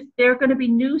 there are going to be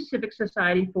new civic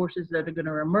society forces that are going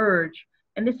to emerge,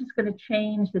 and this is going to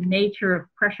change the nature of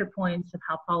pressure points of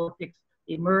how politics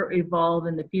evolve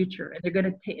in the future. And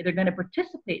they're going to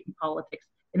participate in politics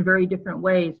in very different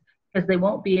ways, because they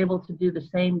won't be able to do the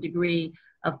same degree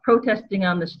protesting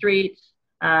on the streets,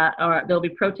 or they'll be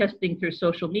protesting through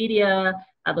social media,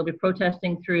 they'll be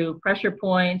protesting through pressure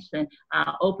points and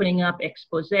opening up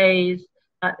exposés.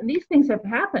 These things have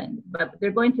happened, but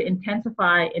they're going to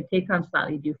intensify and take on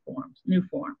slightly new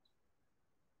forms.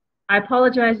 I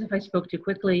apologize if I spoke too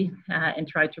quickly and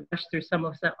tried to rush through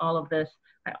all of this.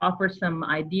 I offer some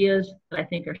ideas that I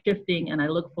think are shifting, and I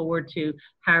look forward to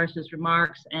Harris's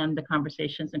remarks and the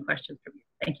conversations and questions from you.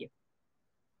 Thank you.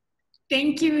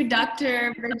 Thank you,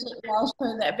 Dr. Bridget Welsh,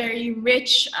 for that very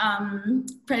rich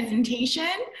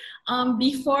presentation.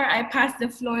 Before I pass the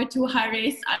floor to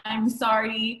Haris, I'm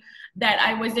sorry that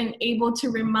I wasn't able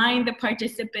to remind the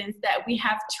participants that we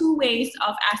have two ways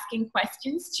of asking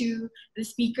questions to the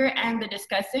speaker and the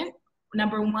discussant.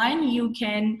 Number one, you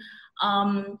can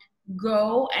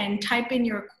go and type in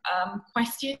your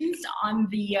questions on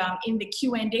the in the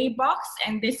Q&A box,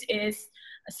 and this is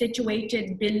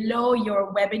situated below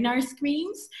your webinar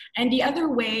screens. And the other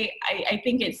way, I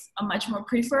think it's a much more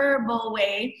preferable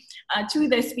way to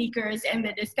the speakers and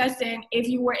the discussant, if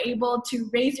you were able to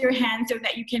raise your hand so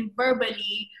that you can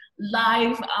verbally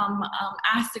live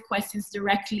ask the questions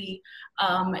directly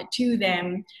to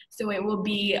them. So it will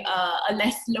be a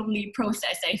less lonely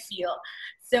process, I feel.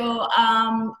 So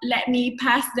let me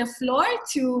pass the floor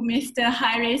to Mr.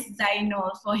 Haris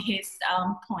Zainul for his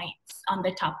points on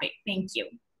the topic. Thank you.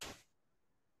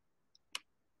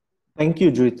 Thank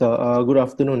you, Juita. Good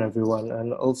afternoon, everyone.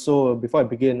 And also, before I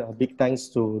begin, a big thanks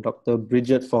to Dr.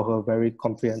 Bridget for her very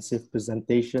comprehensive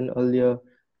presentation earlier.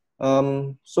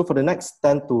 So for the next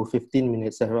 10 to 15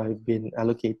 minutes that I've been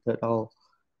allocated, I'll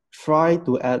try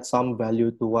to add some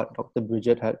value to what Dr.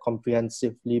 Bridget had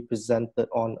comprehensively presented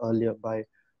on earlier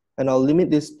and I'll limit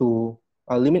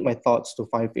my thoughts to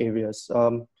 5 areas.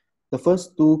 The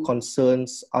first 2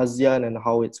 concerns ASEAN and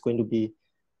how it's going to be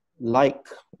like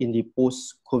in the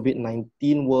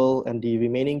post-COVID-19 world, and the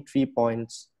remaining 3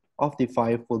 points of the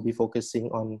 5 will be focusing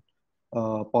on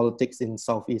politics in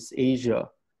Southeast Asia.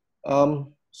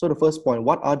 So the first point,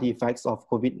 what are the effects of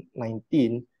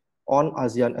COVID-19 on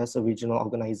ASEAN as a regional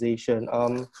organization?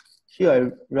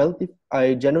 Here,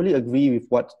 I generally agree with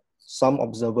what some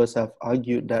observers have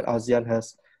argued, that ASEAN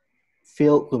has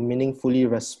failed to meaningfully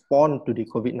respond to the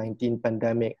COVID-19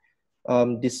 pandemic.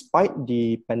 Despite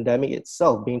the pandemic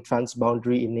itself being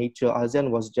transboundary in nature, ASEAN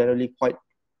was generally quite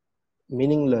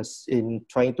meaningless in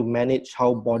trying to manage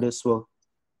how borders were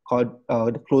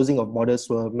the closing of borders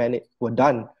were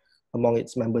done among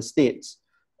its member states.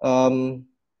 On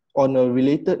a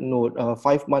related note,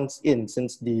 5 months in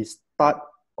since the start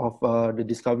of the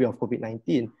discovery of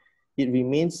COVID-19, it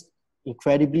remains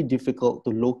incredibly difficult to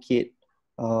locate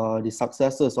the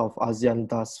successors of ASEAN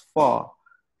thus far.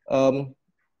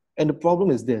 And the problem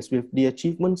is this: with the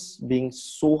achievements being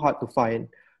so hard to find,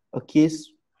 a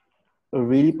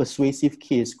really persuasive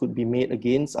case could be made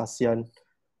against ASEAN,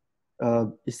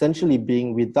 essentially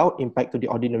being without impact to the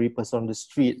ordinary person on the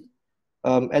street.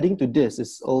 Adding to this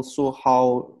is also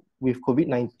how, with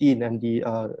COVID-19 and the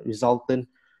resultant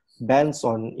bans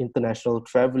on international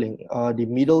traveling, the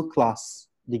middle class,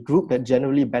 the group that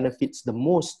generally benefits the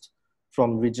most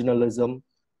from regionalism,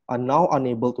 are now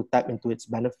unable to tap into its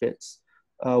benefits.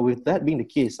 With that being the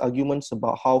case, arguments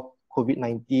about how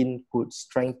COVID-19 could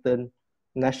strengthen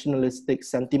nationalistic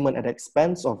sentiment at the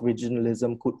expense of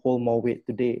regionalism could hold more weight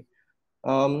today.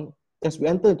 As we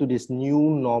enter into this new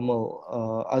normal,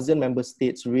 ASEAN member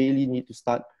states really need to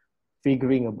start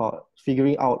figuring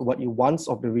out what it wants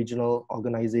of the regional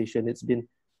organization. It's been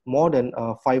more than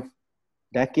 5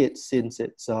 decades since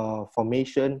its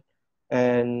formation,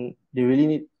 and they really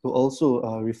need to also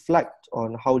reflect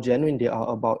on how genuine they are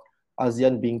about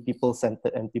ASEAN being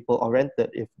people-centered and people-oriented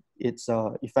if its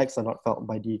effects are not felt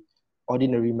by the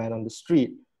ordinary man on the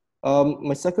street.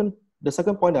 The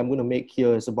second point I'm going to make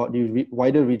here is about the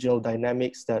wider regional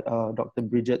dynamics that Dr.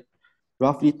 Bridget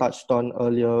roughly touched on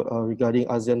earlier regarding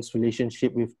ASEAN's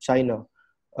relationship with China.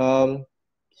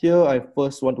 Here, I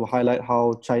first want to highlight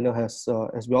how China has,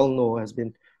 as we all know, has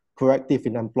been proactive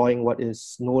in employing what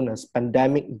is known as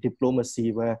pandemic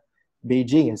diplomacy, where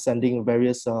Beijing is sending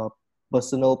various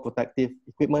personal protective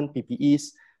equipment,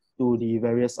 PPEs, to the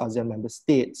various ASEAN member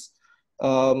states.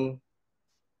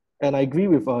 And I agree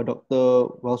with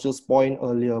Dr. Welsh's point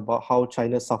earlier about how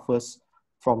China suffers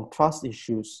from trust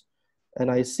issues. And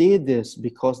I say this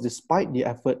because despite the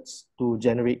efforts to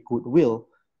generate goodwill,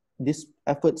 these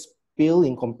efforts pale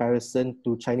in comparison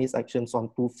to Chinese actions on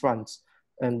 2 fronts.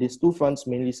 And these 2 fronts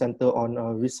mainly center on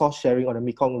resource sharing on the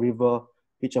Mekong River,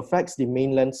 which affects the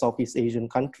mainland Southeast Asian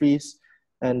countries.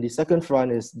 And the second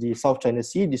front is the South China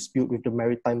Sea dispute with the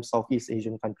maritime Southeast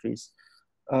Asian countries.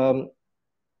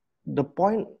 The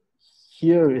point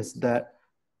here is that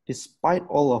despite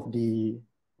all of the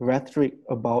rhetoric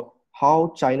about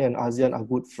how China and ASEAN are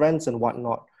good friends and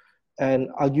whatnot, an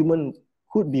argument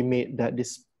could be made that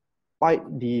despite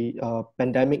the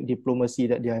pandemic diplomacy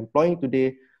that they are employing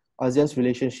today, ASEAN's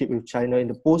relationship with China in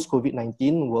the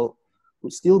post-COVID-19 world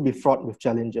would still be fraught with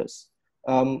challenges.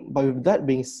 But with that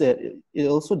being said, it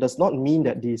also does not mean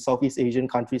that the Southeast Asian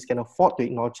countries can afford to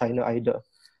ignore China either,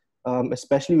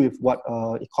 especially with what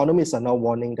economists are now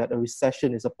warning that a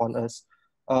recession is upon us.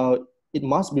 It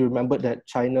must be remembered that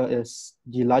China is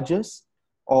the largest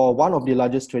or one of the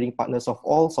largest trading partners of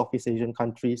all Southeast Asian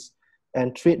countries,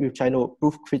 and trade with China will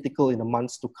prove critical in the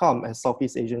months to come as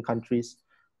Southeast Asian countries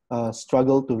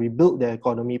struggle to rebuild their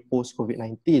economy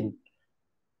post-COVID-19.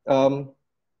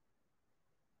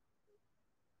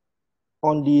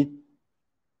 On the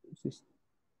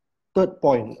third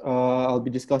point, I'll be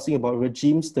discussing about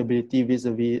regime stability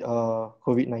vis-a-vis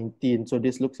COVID-19. So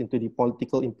this looks into the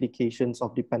political implications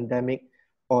of the pandemic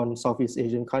on Southeast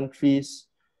Asian countries.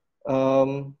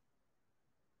 And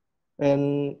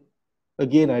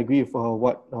again, I agree with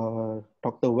what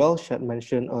Dr. Welsh had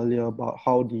mentioned earlier about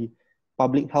how the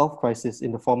public health crisis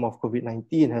in the form of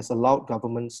COVID-19 has allowed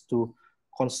governments to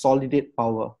consolidate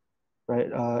power, right?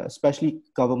 Especially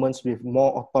governments with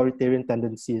more authoritarian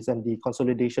tendencies, and the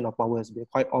consolidation of power has been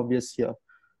quite obvious here.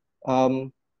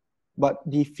 But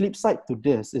the flip side to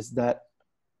this is that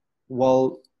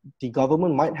while the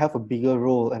government might have a bigger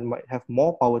role and might have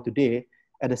more power today,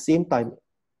 at the same time,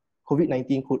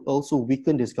 COVID-19 could also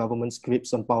weaken this government's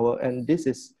grips on power. And this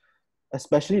is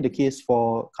especially the case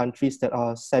for countries that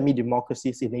are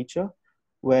semi-democracies in nature,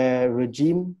 where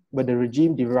the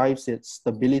regime derives its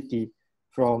stability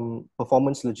from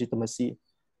performance legitimacy.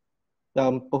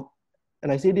 And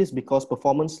I say this because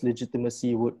performance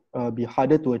legitimacy would be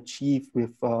harder to achieve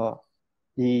with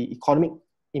the economic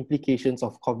implications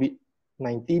of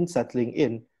COVID-19 settling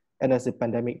in and as the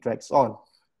pandemic drags on.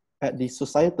 At the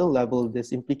societal level,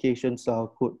 these implications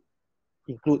could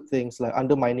include things like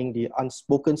undermining the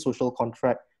unspoken social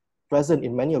contract present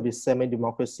in many of these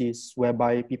semi-democracies,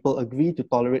 whereby people agree to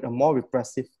tolerate a more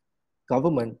repressive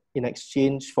government in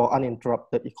exchange for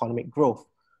uninterrupted economic growth.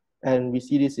 And we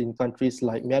see this in countries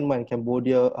like Myanmar and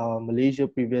Cambodia, Malaysia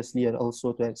previously, and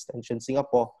also to an extension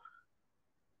Singapore.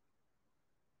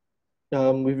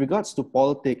 With regards to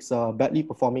politics, a badly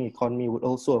performing economy would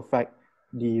also affect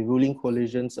the ruling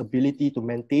coalition's ability to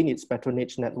maintain its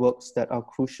patronage networks that are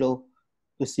crucial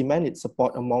to cement its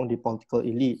support among the political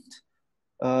elite.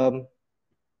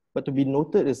 But to be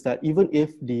noted is that even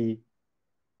if the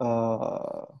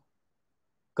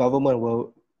government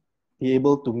will be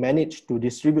able to manage to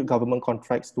distribute government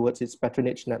contracts towards its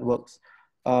patronage networks,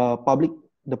 the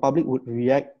public would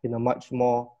react in a much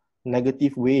more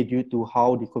negative way due to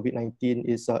how the COVID-19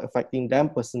 is affecting them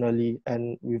personally,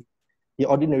 and with the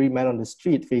ordinary man on the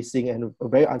street facing a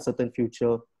very uncertain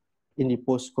future in the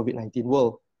post-COVID-19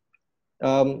 world.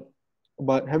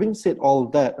 But having said all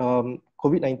that,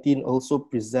 COVID-19 also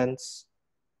presents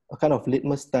a kind of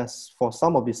litmus test for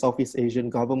some of the Southeast Asian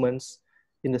governments,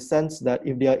 in the sense that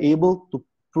if they are able to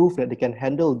prove that they can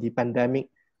handle the pandemic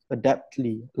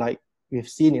adeptly, like we've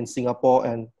seen in Singapore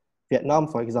and Vietnam,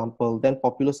 for example, then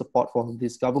popular support for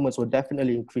these governments will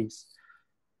definitely increase.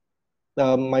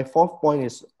 My fourth point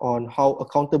is on how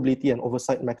accountability and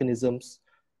oversight mechanisms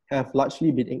have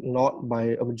largely been ignored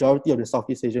by a majority of the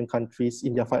Southeast Asian countries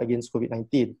in their fight against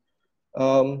COVID-19.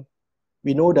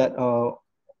 We know that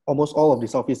almost all of the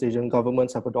Southeast Asian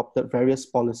governments have adopted various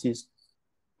policies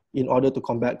in order to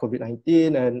combat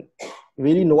COVID-19, and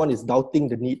really no one is doubting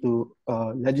the need to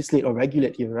legislate or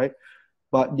regulate here, right?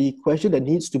 But the question that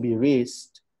needs to be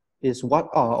raised is what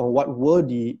were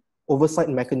the oversight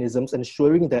mechanisms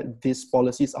ensuring that these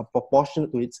policies are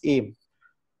proportionate to its aim?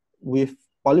 With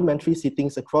parliamentary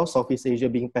sittings across Southeast Asia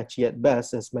being patchy at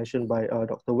best, as mentioned by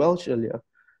Dr. Welsh earlier,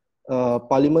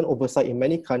 parliament oversight in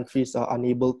many countries are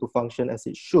unable to function as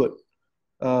it should.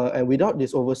 And without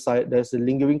this oversight, there's a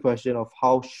lingering question of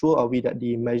how sure are we that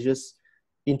the measures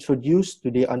introduced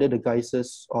today under the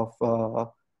guises of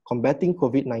combating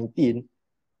COVID-19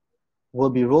 will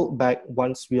be rolled back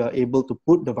once we are able to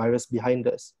put the virus behind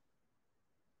us.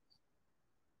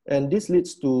 And this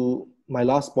leads to my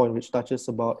last point, which touches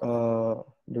about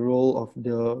the role of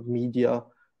the media.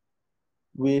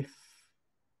 With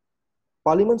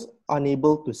parliaments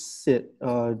unable to sit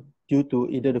due to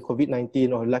either the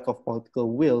COVID-19 or lack of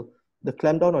political will, the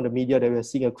clampdown on the media that we're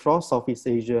seeing across Southeast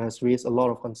Asia has raised a lot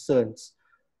of concerns.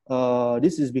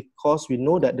 This is because we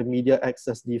know that the media acts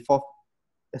as the fourth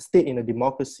estate in a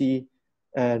democracy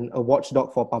and a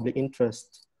watchdog for public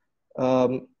interest.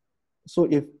 So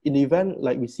if in the event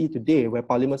like we see today, where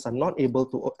parliaments are not able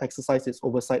to exercise its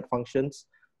oversight functions,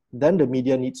 then the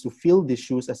media needs to fill these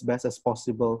shoes as best as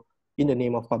possible in the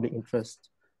name of public interest.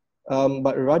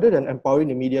 But rather than empowering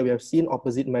the media, we have seen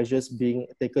opposite measures being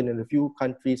taken in a few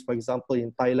countries. For example,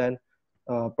 in Thailand,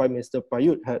 Prime Minister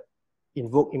Prayut had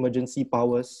invoked emergency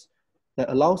powers that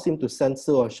allows him to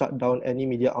censor or shut down any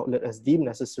media outlet as deemed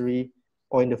necessary.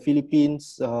 Or in the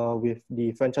Philippines, with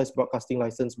the franchise broadcasting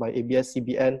license by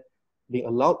ABS-CBN being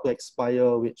allowed to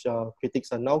expire, which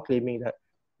critics are now claiming that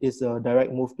is a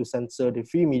direct move to censor the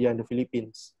free media in the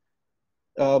Philippines.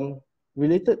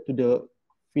 Related to the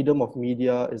freedom of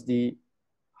media is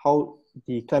how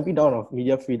the clamping down of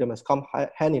media freedom has come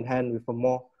hand in hand with a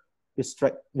more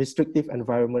restrictive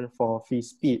environment for free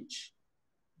speech.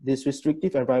 This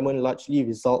restrictive environment largely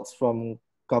results from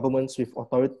governments with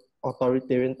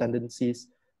authoritarian tendencies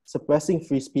suppressing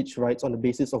free speech rights on the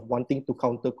basis of wanting to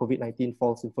counter COVID-19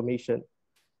 false information.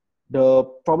 The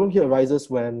problem here arises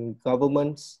when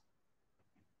governments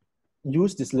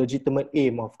use this legitimate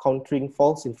aim of countering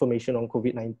false information on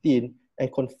COVID-19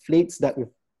 and conflates that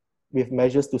with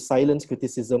measures to silence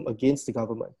criticism against the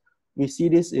government. We see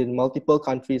this in multiple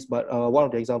countries, but one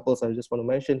of the examples I just want to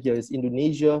mention here is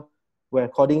Indonesia, where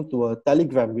according to a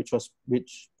telegram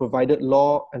which provided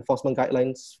law enforcement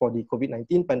guidelines for the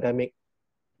COVID-19 pandemic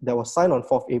that was signed on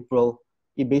 4th April,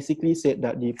 it basically said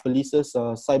that the police's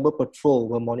cyber patrol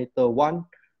will monitor 1,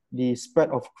 the spread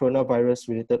of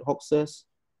coronavirus-related hoaxes,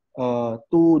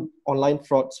 2, online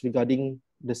frauds regarding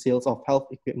the sales of health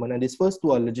equipment. And these first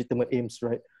two are legitimate aims,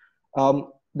 right?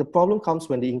 The problem comes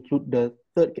when they include the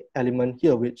third element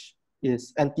here, which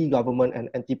is anti-government and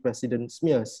anti-president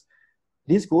smears.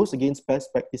 This goes against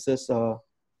best practices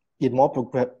in more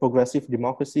progressive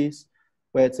democracies,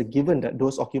 where it's a given that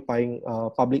those occupying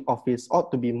public office ought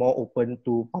to be more open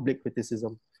to public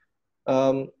criticism.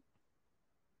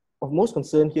 Of most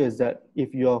concern here is that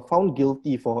if you are found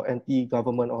guilty for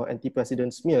anti-government or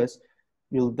anti-president smears,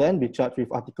 you'll then be charged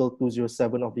with Article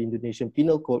 207 of the Indonesian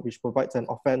Penal Code, which provides an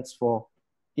offense for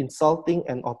insulting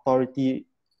an authority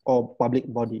or public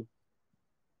body.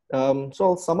 So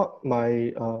I'll sum up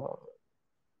my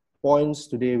points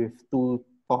today with 2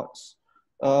 thoughts.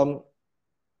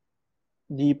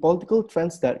 The political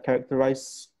trends that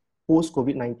characterize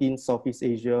post-COVID-19 Southeast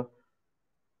Asia,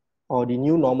 or the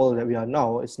new normal that we are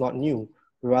now, is not new.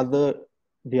 Rather,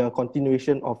 they are a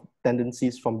continuation of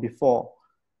tendencies from before.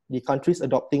 The countries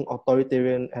adopting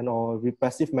authoritarian and or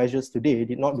repressive measures today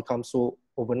did not become so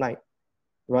overnight.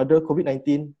 Rather,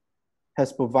 COVID-19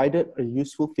 has provided a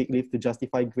useful fig leaf to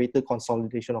justify greater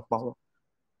consolidation of power.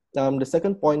 The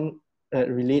second point that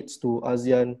relates to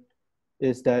ASEAN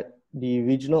is that the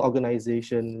regional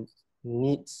organization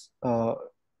is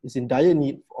in dire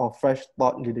need of fresh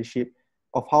thought leadership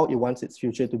of how it wants its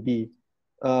future to be.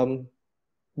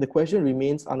 The question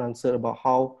remains unanswered about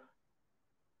how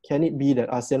can it be that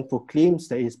ASEAN proclaims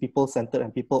that it is people-centered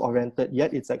and people-oriented,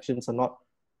 yet its actions are not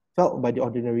felt by the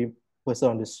ordinary person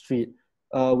on the street.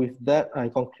 With that, I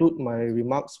conclude my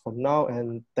remarks for now,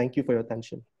 and thank you for your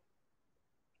attention.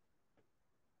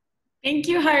 Thank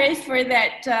you, Haris, for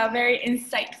that very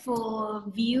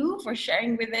insightful view, for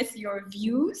sharing with us your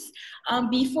views.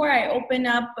 Before I open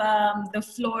up the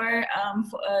floor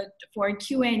for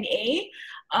Q&A,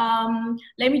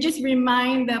 let me just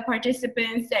remind the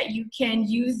participants that you can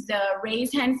use the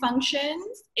raise hand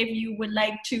functions if you would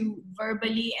like to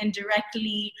verbally and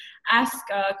directly ask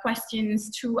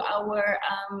questions to our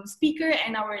speaker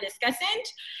and our discussant.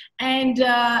 And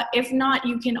if not,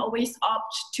 you can always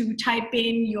opt to type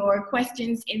in your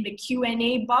questions in the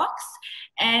Q&A box.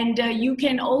 And you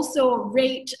can also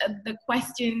rate the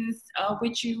questions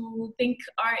which you think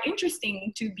are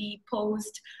interesting to be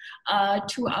posed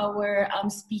to our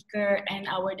speaker and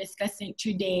our discussant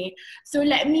today. So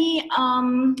let me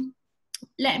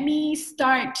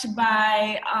start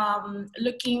by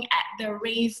looking at the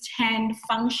raised hand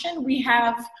function. We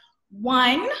have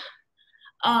one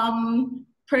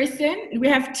person, we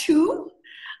have two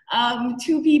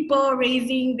people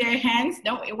raising their hands.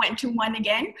 No, it went to one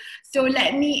again. So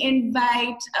let me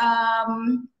invite,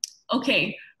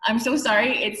 okay, I'm so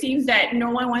sorry. It seems that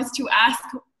no one wants to ask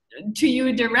to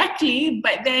you directly,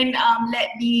 but then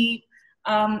let me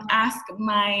ask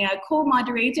my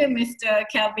co-moderator, Mr.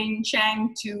 Kelvin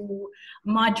Chang, to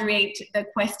moderate the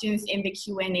questions in the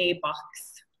Q&A box.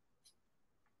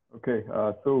 Okay,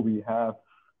 so we have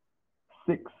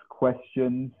 6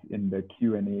 questions in the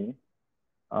Q&A.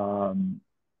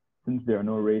 Since there are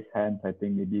no raised hands, I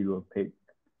think maybe we'll pick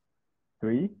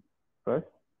 3 first,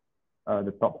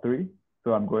 the top 3.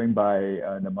 So I'm going by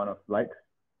the amount of likes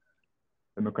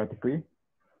democratically.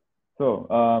 So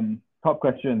top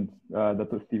questions,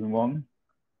 Dr. Stephen Wong.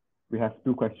 We have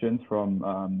 2 questions from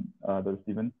Dr.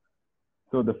 Stephen.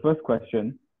 So the first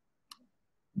question,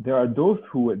 there are those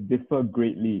who would differ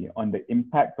greatly on the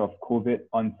impact of COVID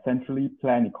on centrally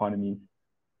planned economies,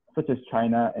 such as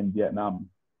China and Vietnam.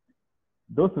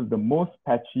 Those with the most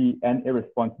patchy and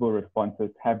irresponsible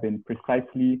responses have been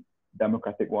precisely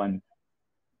democratic ones.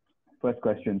 First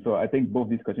question. So I think both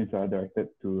these questions are directed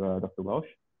to Dr. Welsh.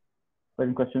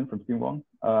 Second question from Stephen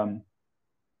Wong.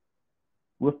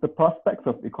 With the prospects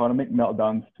of economic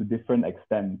meltdowns to different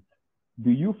extents,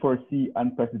 do you foresee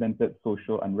unprecedented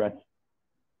social unrest?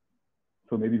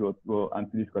 So maybe we'll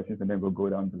answer these questions and then we'll go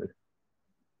down the list.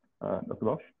 Dr.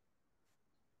 Welsh?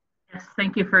 Yes,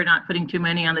 thank you for not putting too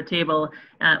many on the table.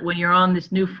 When you're on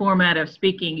this new format of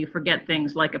speaking, you forget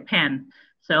things like a pen.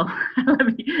 So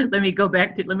let me go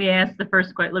back to, let me ask the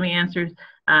first question, let me answer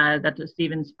Dr.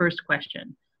 Stephen's first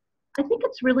question. I think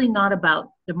it's really not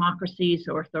about democracies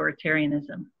or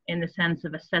authoritarianism in the sense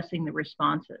of assessing the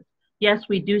responses. Yes,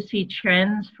 we do see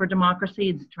trends for democracy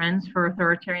and trends for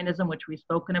authoritarianism, which we've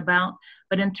spoken about.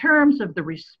 But in terms of the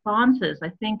responses, I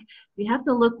think we have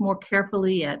to look more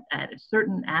carefully at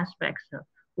certain aspects of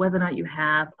whether or not you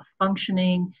have a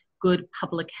functioning, good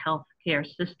public health care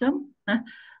system.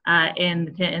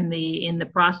 In the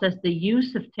process, the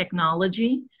use of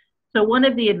technology. So one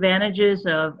of the advantages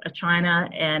of a China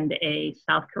and a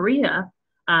South Korea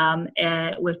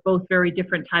with both very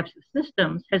different types of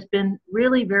systems has been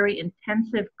really very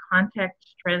intensive contact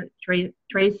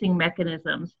tracing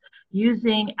mechanisms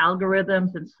using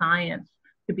algorithms and science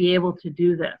to be able to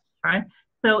do this, right?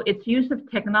 So it's use of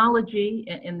technology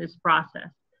in this process.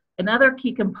 Another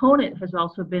key component has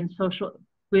also been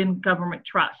government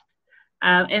trust.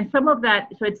 And some of that,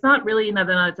 so it's not really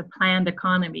whether or not it's a planned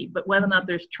economy, but whether or not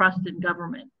there's trust in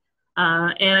government.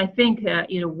 And I think,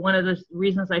 one of the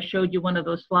reasons I showed you one of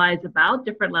those slides about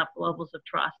different levels of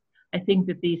trust, I think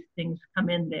that these things come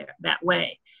in there that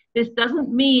way. This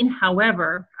doesn't mean,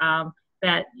 however,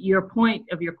 that your point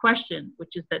of your question,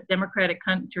 which is that democratic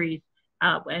countries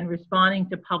and responding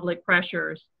to public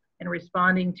pressures and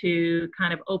responding to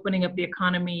kind of opening up the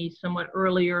economy somewhat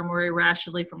earlier, more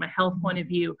irrationally from a health point of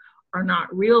view, are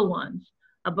not real ones.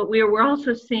 But we're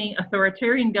also seeing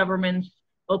authoritarian governments,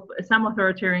 some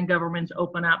authoritarian governments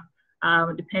open up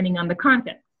depending on the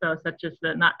context. So such as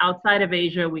not outside of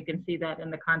Asia, we can see that in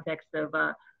the context of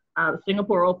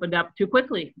Singapore opened up too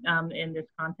quickly in this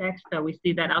context. We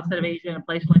see that outside of Asia in a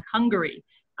place like Hungary,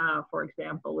 for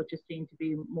example, which is seen to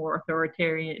be more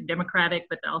authoritarian, democratic,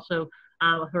 but also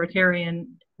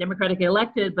authoritarian, democratically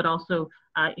elected, but also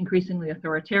increasingly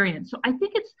authoritarian. So I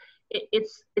think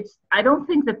I don't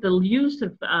think that the use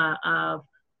of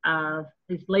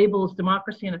these labels,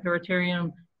 democracy and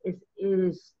authoritarian,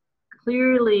 is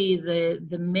clearly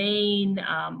the main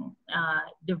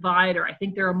divider. I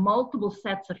think there are multiple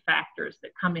sets of factors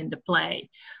that come into play.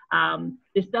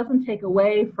 This doesn't take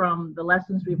away from the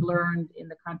lessons we've learned in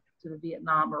the context of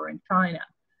Vietnam or in China.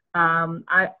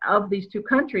 Of these two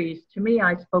countries, to me,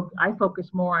 I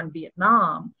focus more on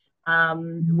Vietnam,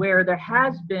 where there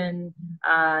has been,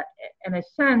 in a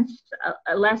sense,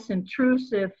 a less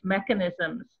intrusive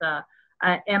mechanisms.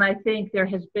 And I think there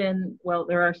has been, well,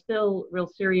 there are still real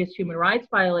serious human rights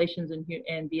violations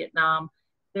in Vietnam.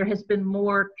 There has been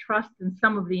more trust in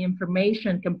some of the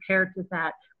information compared to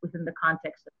that within the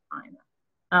context of China.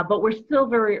 But we're still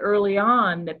very early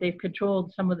on that they've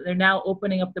controlled they're now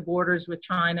opening up the borders with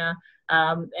China.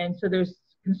 And so there's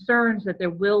concerns that there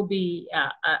will be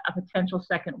a potential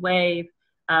second wave,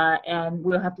 and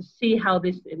we'll have to see how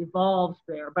it evolves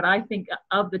there. But I think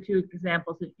of the two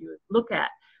examples that you look at,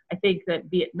 I think that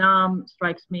Vietnam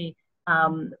strikes me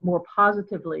more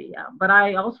positively. But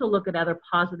I also look at other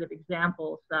positive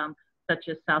examples, such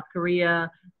as South Korea,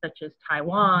 such as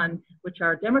Taiwan, which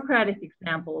are democratic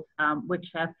examples,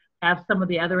 which have some of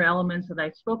the other elements that I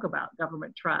spoke about: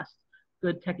 government trust,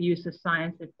 good use of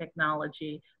science and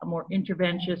technology, a more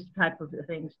interventionist type of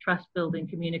things, trust building,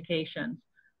 communications.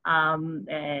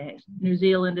 New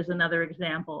Zealand is another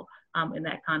example in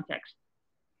that context.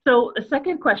 So the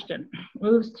second question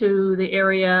moves to the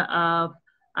area of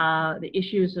the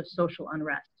issues of social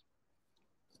unrest.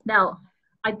 Now,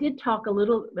 I did talk a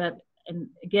little bit, and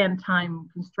again, time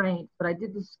constraints, but I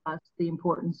did discuss the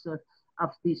importance of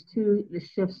the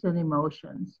shifts in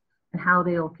emotions and how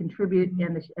they'll contribute.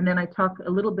 And then I talk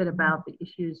a little bit about the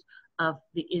issues of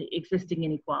the existing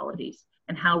inequalities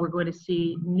and how we're going to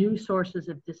see new sources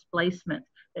of displacement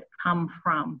that come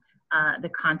from the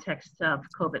context of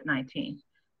COVID-19.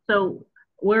 So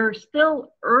we're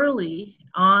still early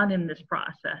on in this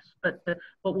process, but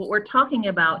what we're talking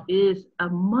about is a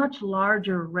much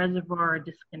larger reservoir of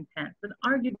discontent, and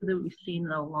arguably that we've seen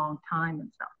in a long time in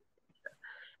Southeast Asia.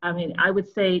 I mean, I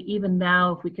would say even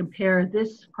now, if we compare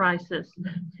this crisis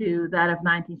to that of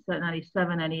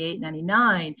 1997, 98,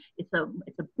 99, it's a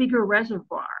bigger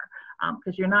reservoir.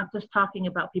 Because you're not just talking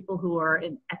about people who are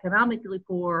economically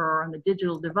poor or on the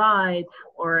digital divide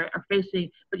or are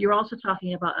facing, but you're also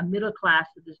talking about a middle class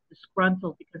that is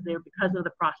disgruntled because of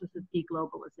the process of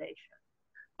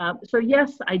deglobalization. So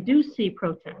yes, I do see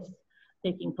protests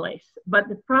taking place, but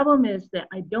the problem is that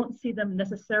I don't see them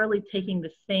necessarily taking the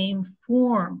same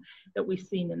form that we've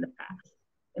seen in the past.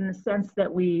 In the sense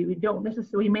that we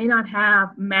may not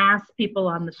have mass people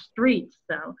on the streets.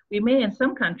 So we may in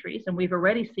some countries, and we've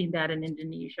already seen that in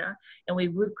Indonesia, and we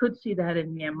could see that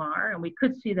in Myanmar, and we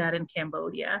could see that in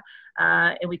Cambodia,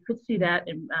 and we could see that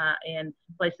in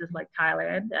places like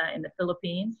Thailand, in the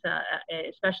Philippines,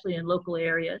 especially in local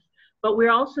areas. But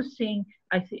we're also seeing,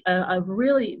 I think,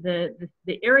 really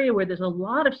the area where there's a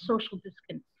lot of social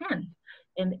discontent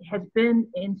and has been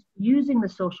in using the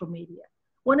social media.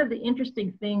 One of the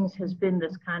interesting things has been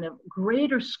this kind of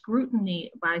greater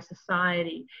scrutiny by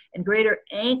society and greater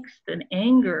angst and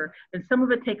anger, and some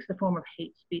of it takes the form of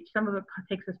hate speech, some of it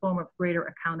takes the form of greater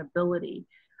accountability.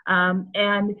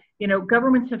 And, you know,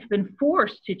 governments have been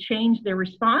forced to change their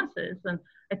responses. And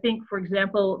I think, for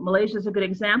example, Malaysia is a good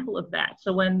example of that.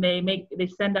 So when they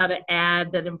send out an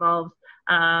ad that involves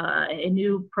a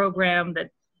new program that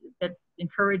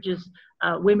encourages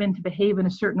women to behave in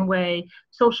a certain way,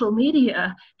 social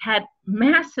media had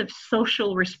massive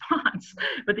social response,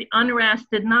 but the unrest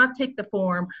did not take the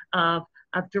form of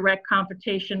direct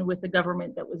confrontation with the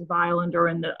government that was violent or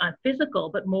in the physical,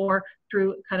 but more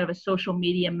through kind of a social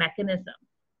media mechanism.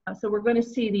 So we're going to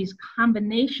see these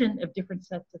combination of different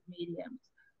sets of mediums.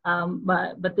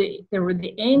 But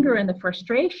the anger and the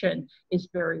frustration is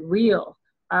very real.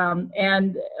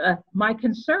 My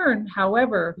concern,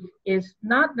 however, is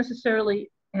not necessarily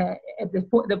at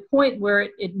the point where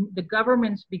the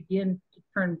governments begin to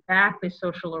turn back the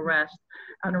social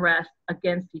unrest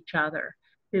against each other,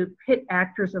 to pit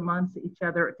actors amongst each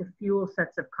other, to fuel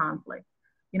sets of conflict.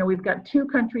 You know, we've got 2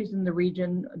 countries in the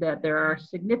region that there are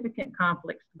significant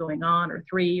conflicts going on, or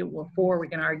 3 or 4, we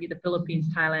can argue, the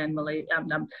Philippines, Thailand,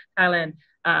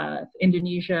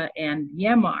 Indonesia, and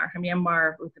Myanmar.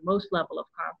 Myanmar with the most level of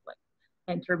conflict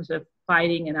in terms of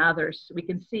fighting and others. We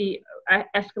can see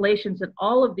escalations in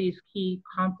all of these key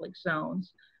conflict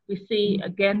zones. We see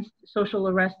against social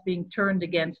unrest being turned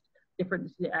against different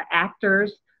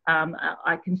actors.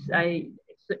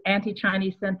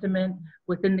 Anti-Chinese sentiment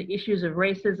within the issues of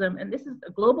racism, and this is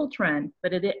a global trend,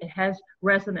 but it has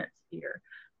resonance here.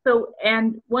 So,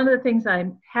 and one of the things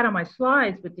I had on my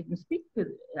slides but didn't speak to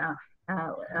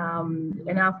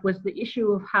enough was the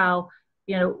issue of how,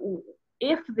 you know,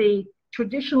 if the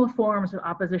traditional forms of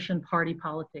opposition party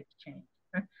politics change,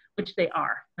 right, which they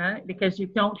are, right, because you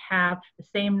don't have the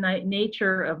same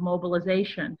nature of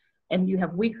mobilization and you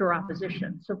have weaker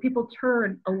opposition. So people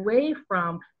turn away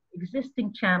from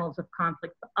existing channels of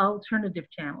conflict, alternative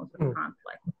channels of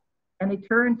conflict. And they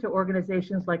turn to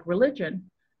organizations like religion,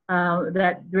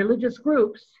 that religious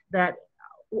groups that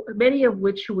many of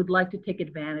which would like to take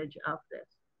advantage of this.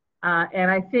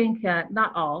 And I think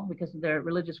not all, because the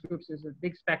religious groups is a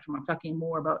big spectrum. I'm talking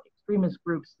more about extremist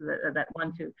groups that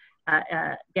want to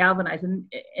galvanize.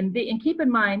 And keep in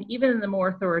mind, even in the more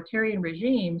authoritarian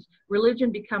regimes,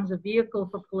 religion becomes a vehicle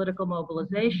for political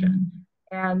mobilization.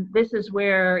 And this is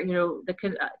where, you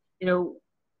know,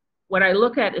 what I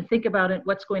look at and think about it,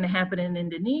 what's going to happen in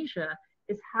Indonesia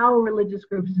is how religious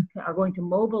groups are going to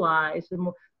mobilize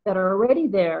that are already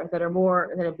there, that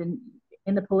have been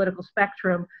in the political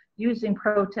spectrum, using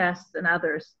protests and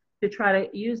others to try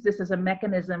to use this as a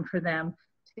mechanism for them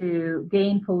to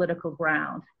gain political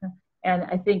ground. And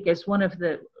I think as one of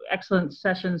the excellent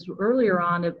sessions earlier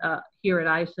on here at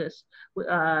ISIS,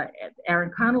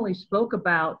 Aaron Connolly spoke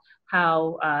about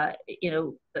how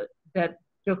that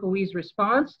Jokowi's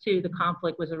response to the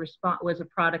conflict was a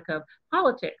product of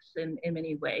politics in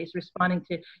many ways, responding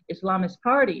to Islamist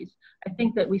parties. I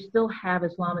think that we still have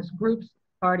Islamist groups,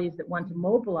 parties that want to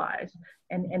mobilize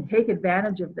and take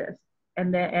advantage of this,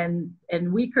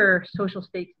 and weaker social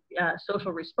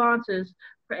responses,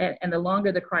 and the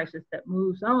longer the crisis that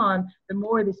moves on, the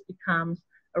more this becomes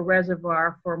a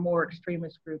reservoir for more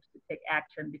extremist groups to take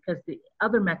action, because the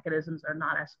other mechanisms are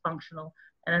not as functional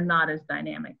and are not as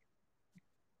dynamic.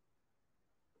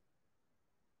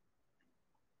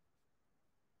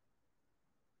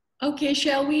 Okay,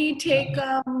 shall we take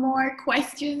more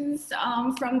questions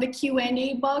from the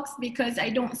Q&A box, because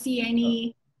I don't see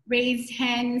any raised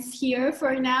hands here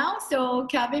for now. So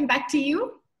Calvin, back to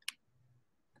you.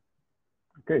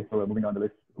 Okay, so moving on the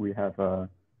list, we have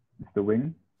Mr.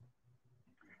 Wing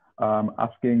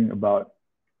asking about,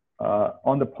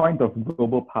 on the point of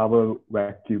global power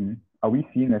vacuum, are we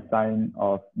seeing a sign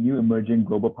of new emerging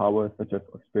global powers such as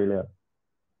Australia?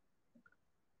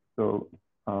 So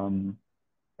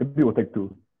maybe we'll take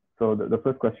two. So the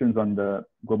first question is on the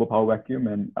global power vacuum,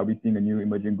 and are we seeing a new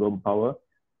emerging global power?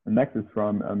 The next is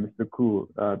from Mr. Koo,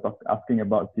 asking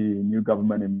about the new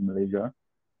government in Malaysia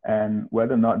and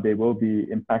whether or not they will be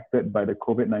impacted by the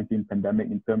COVID-19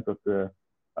 pandemic in terms of the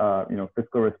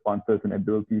fiscal responses and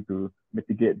ability to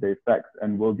mitigate the effects.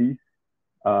 And will these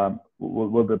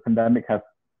will the pandemic have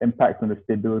impacts on the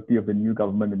stability of the new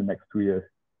government in the next 2 years?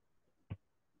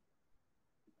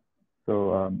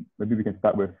 So maybe we can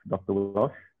start with Dr.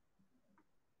 Welsh,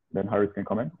 then Haris can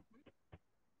comment.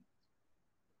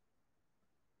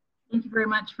 Thank you very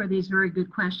much for these very good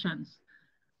questions.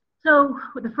 So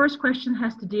the first question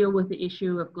has to deal with the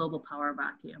issue of global power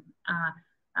vacuum.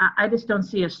 I just don't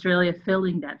see Australia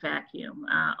filling that vacuum,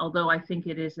 although I think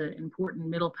it is an important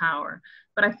middle power.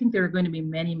 But I think there are going to be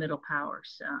many middle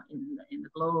powers in the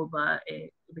globe.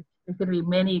 There's going to be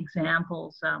many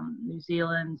examples. New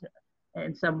Zealand,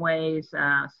 in some ways,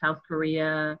 South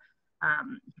Korea,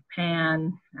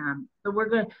 Japan.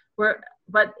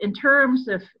 But in terms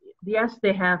of, yes,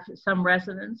 they have some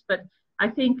resonance, but I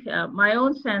think my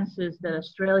own sense is that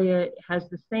Australia has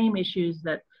the same issues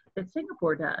that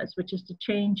Singapore does, which is to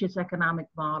change its economic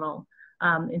model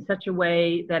in such a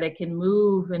way that it can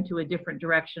move into a different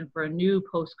direction for a new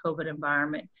post-COVID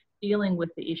environment, dealing with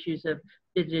the issues of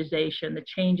digitization, the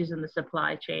changes in the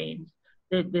supply chains.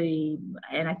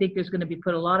 And I think there's going to be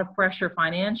put a lot of pressure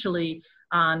financially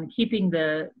on keeping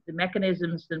the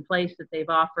mechanisms in place that they've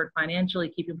offered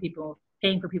financially,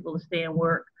 paying for people to stay and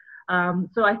work.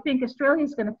 So I think Australia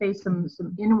is going to face some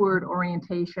inward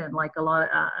orientation, like a lot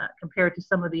compared to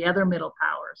some of the other middle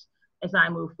powers as I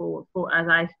move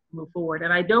forward.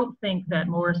 And I don't think that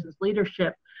Morrison's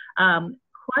leadership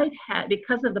quite had,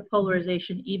 because of the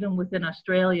polarization even within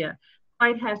Australia,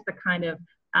 quite has the kind of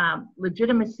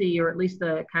legitimacy, or at least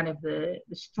the kind of the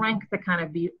strength to kind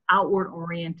of be outward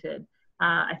oriented.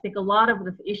 I think a lot of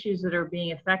the issues that are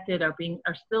being affected are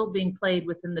still being played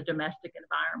within the domestic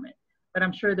environment. But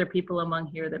I'm sure there are people among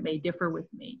here that may differ with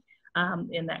me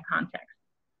in that context.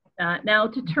 Now,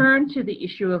 to turn to the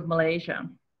issue of Malaysia.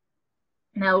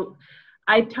 Now,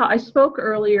 I spoke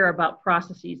earlier about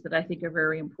processes that I think are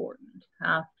very important.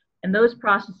 And those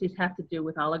processes have to do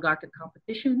with oligarchic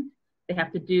competition. They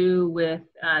have to do with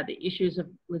the issues of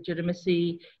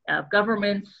legitimacy of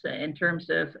governments in terms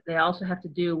of, they also have to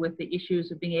do with the issues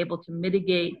of being able to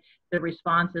mitigate the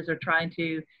responses or trying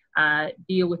to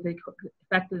deal with the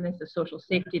effectiveness of social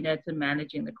safety nets and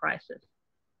managing the crisis.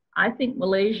 I think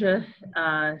Malaysia's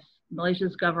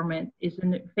government is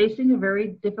facing a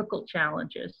very difficult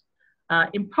challenges,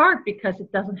 in part because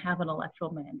it doesn't have an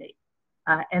electoral mandate.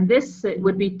 And this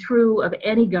would be true of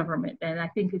any government. And I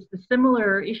think it's the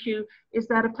similar issue is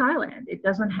that of Thailand. It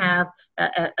doesn't have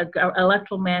an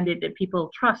electoral mandate that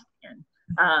people trust in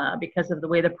because of the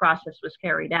way the process was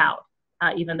carried out.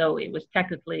 Even though it was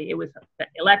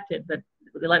elected, but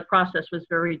the process was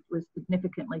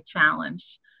significantly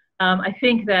challenged. I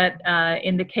think that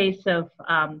in the case of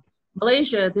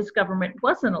Malaysia, this government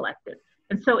wasn't elected.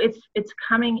 And so it's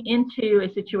coming into a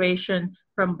situation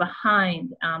from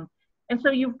behind. And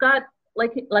so you've got,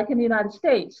 like in the United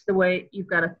States, the way you've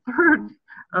got a third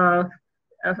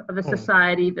of a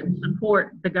society that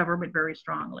support the government very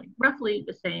strongly, roughly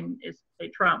the same as, say,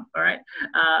 Trump, all right?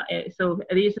 So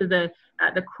these are the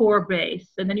core base.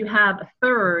 And then you have a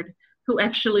third who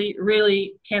actually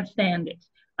really can't stand it.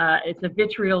 It's a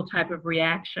vitriol type of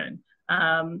reaction.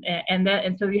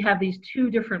 And so you have these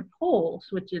two different poles,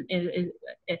 which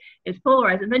is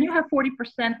polarized. And then you have 40%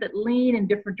 that lean in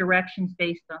different directions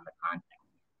based on the context.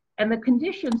 And the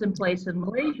conditions in place in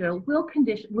Malaysia will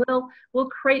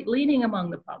create leaning among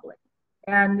the public,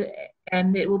 and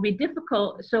it will be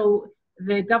difficult. So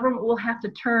the government will have to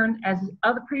turn, as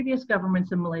other previous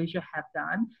governments in Malaysia have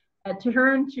done,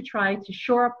 to try to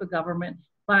shore up the government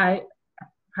by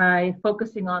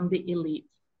focusing on the elites.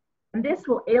 And this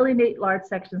will alienate large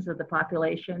sections of the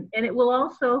population, and it will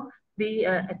also be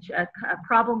a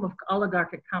problem of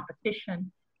oligarchic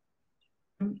competition.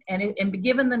 And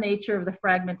given the nature of the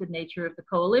fragmented nature of the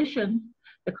coalitions,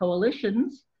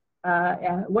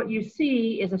 what you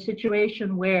see is a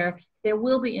situation where there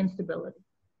will be instability.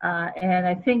 And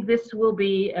I think this will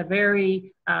be a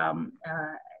very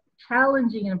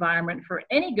challenging environment for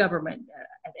any government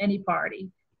at any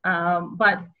party,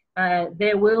 but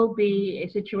there will be a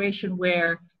situation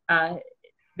where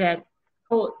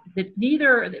both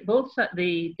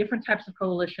the different types of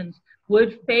coalitions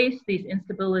would face these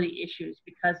instability issues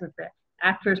because of the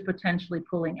actors potentially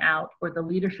pulling out or the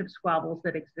leadership squabbles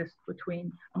that exist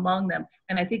among them.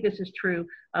 And I think this is true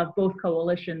of both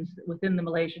coalitions within the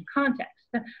Malaysian context,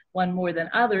 one more than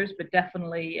others, but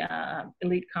definitely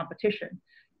elite competition.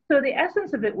 So the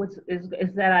essence of it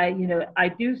is that I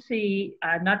do see,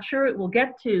 I'm not sure it will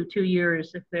get to 2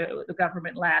 years if the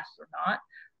government lasts or not.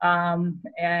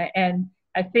 And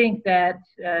I think that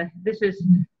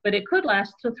but it could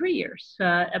last till 3 years,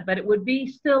 but it would be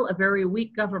still a very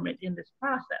weak government in this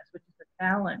process, which is a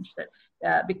challenge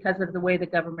that because of the way the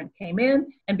government came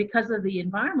in and because of the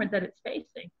environment that it's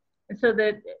facing. And so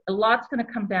that a lot's going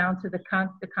to come down to the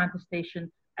contestation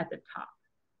at the top.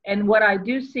 And what I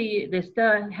do see this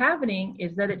happening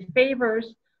is that it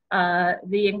favors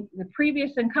the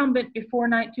previous incumbent before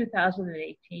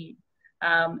 2018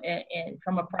 and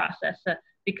from a process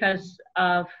because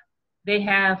of they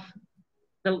have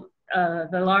the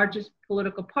largest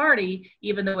political party,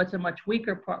 even though it's a much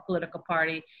weaker political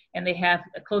party, and they have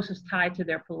the closest tie to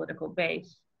their political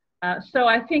base. So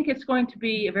I think it's going to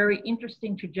be a very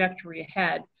interesting trajectory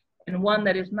ahead, and one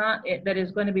that is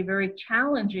going to be very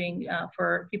challenging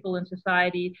for people in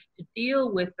society to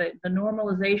deal with the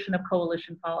normalization of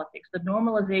coalition politics, the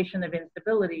normalization of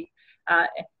instability,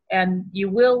 and you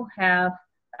will have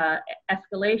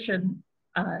escalation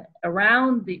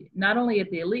around not only at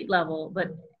the elite level,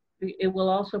 but it will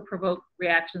also provoke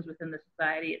reactions within the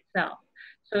society itself.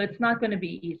 So it's not going to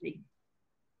be easy.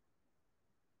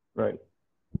 Right.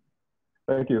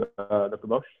 Thank you, Dr.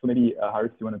 Welsh. So maybe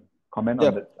Haris, you want to comment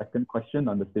on the second question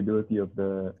on the stability of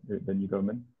the new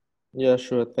government? Yeah,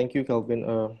 sure. Thank you, Kelvin.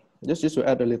 Just to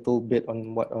add a little bit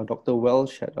on what Dr.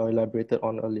 Welsh had elaborated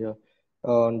on earlier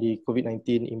on the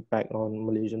COVID-19 impact on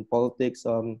Malaysian politics.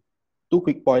 2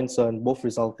 quick points, both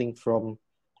resulting from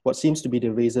what seems to be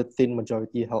the razor-thin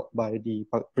majority held by the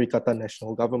Perikatan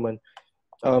National Government.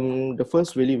 The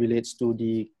first really relates to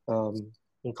the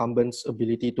incumbent's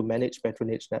ability to manage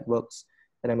patronage networks.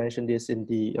 And I mentioned this in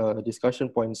the discussion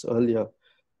points earlier.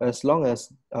 As long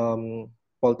as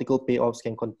political payoffs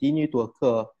can continue to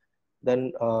occur,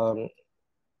 then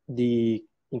the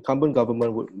incumbent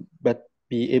government would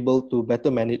be able to better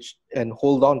manage and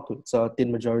hold on to its thin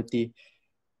majority.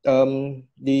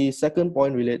 The second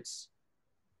point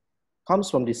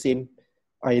comes from the same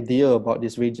idea about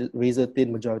this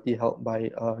razor-thin majority held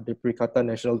by the Perikatan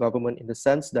National Government, in the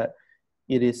sense that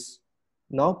it is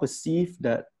now perceived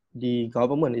that the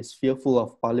government is fearful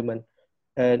of parliament.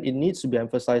 And it needs to be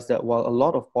emphasized that while a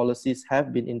lot of policies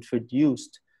have been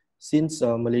introduced since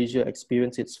Malaysia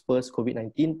experienced its first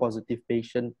COVID-19 positive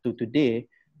patient to today,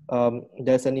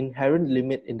 there's an inherent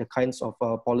limit in the kinds of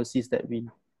policies that we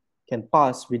can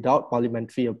pass without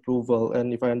parliamentary approval.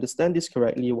 And if I understand this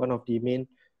correctly, one of the main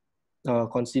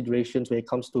considerations when it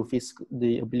comes to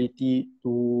the ability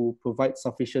to provide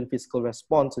sufficient fiscal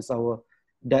response is our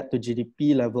debt to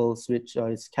GDP levels, which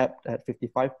is capped at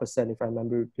 55%, if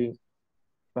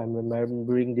I'm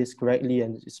remembering this correctly,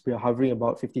 and we're hovering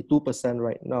about 52%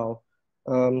 right now.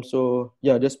 So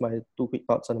yeah, just my 2 quick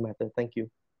thoughts on the matter. Thank you.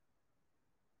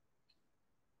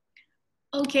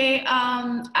 Okay,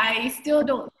 I still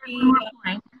don't see.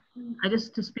 Can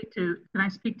I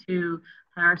speak to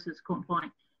Haris's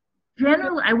point?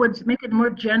 Generally, I would make a more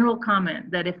general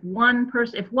comment that if one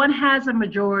has a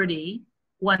majority,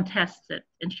 one tests it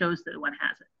and shows that one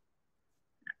has it.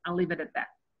 I'll leave it at that.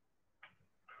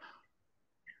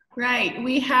 Right,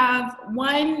 we have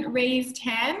one raised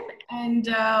hand, and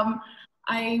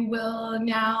I will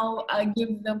now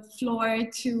give the floor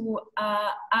to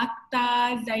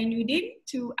Akhtar Zainuddin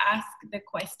to ask the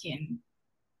question.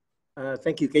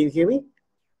 Thank you. Can you hear me?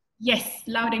 Yes,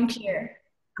 loud and clear.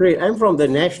 Great. I'm from the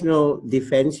National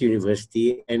Defense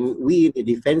University, and we in the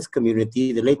defense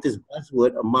community, the latest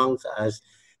buzzword amongst us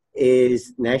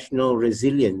is national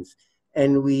resilience.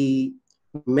 And we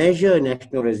measure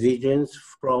national resilience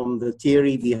from the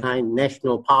theory behind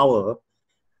national power,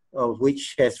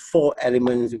 which has 4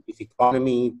 elements, which is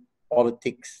economy,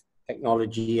 politics,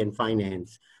 technology, and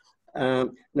finance.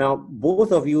 Now,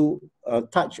 both of you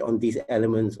touch on these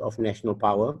elements of national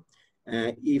power.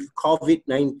 If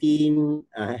COVID-19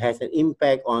 has an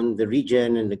impact on the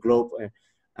region and the globe,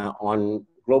 on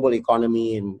global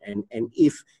economy, and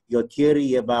if your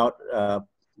theory about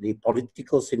the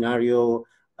political scenario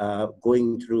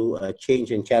going through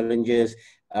change and challenges,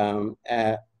 are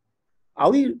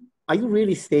you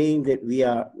really saying that we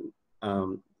are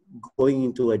going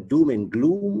into a doom and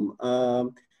gloom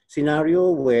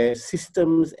scenario where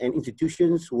systems and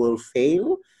institutions will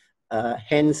fail,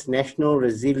 hence national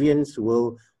resilience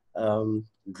will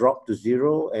drop to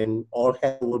zero and all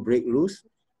hell will break loose?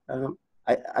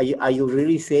 Are you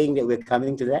really saying that we're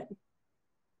coming to that?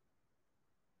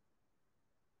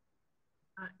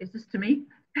 Is this to me?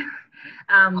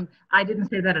 I didn't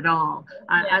say that at all.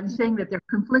 I'm saying that there are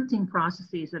conflicting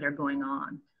processes that are going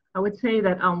on. I would say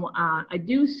that I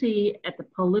do see at the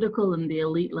political and the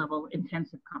elite level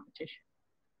intensive competition.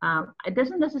 It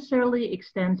doesn't necessarily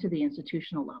extend to the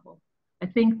institutional level. I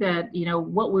think that, you know,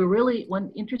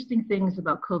 one interesting things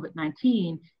about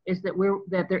COVID-19 is that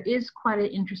there is quite an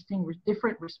interesting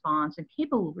different response and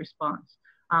capable response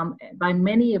by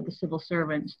many of the civil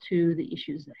servants to the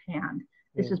issues at hand.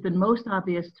 This has been most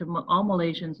obvious to all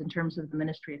Malaysians in terms of the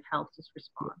Ministry of Health's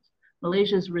response.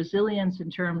 Malaysia's resilience in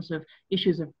terms of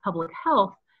issues of public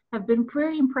health have been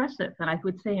very impressive, and I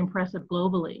would say impressive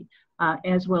globally,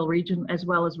 as well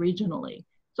as regionally.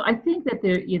 So I think that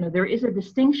there is a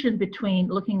distinction between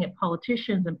looking at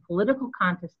politicians and political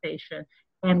contestation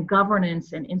and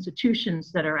governance and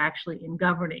institutions that are actually in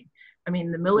governing. I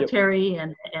mean, the military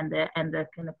and the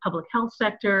kind of public health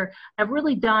sector have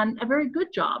really done a very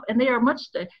good job. And they are much,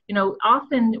 you know,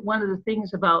 often one of the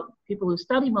things about people who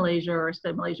study Malaysia or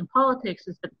study Malaysian politics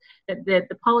is that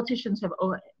the politicians have,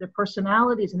 their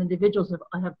personalities and individuals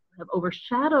have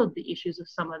overshadowed the issues of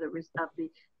some of the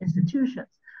institutions.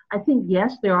 I think,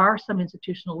 yes, there are some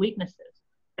institutional weaknesses,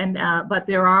 but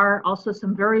there are also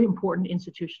some very important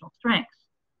institutional strengths.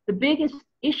 The biggest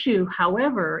issue,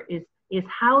 however, is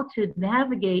how to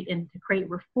navigate and to create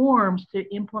reforms to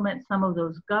implement some of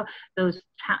those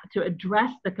to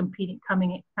address the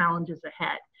coming challenges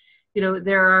ahead. You know,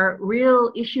 there are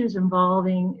real issues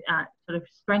involving sort of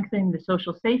strengthening the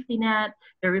social safety net.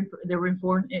 There are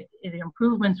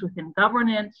improvements within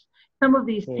governance. Some of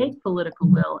these take political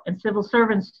will, and civil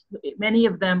servants, many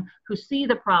of them who see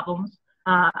the problems,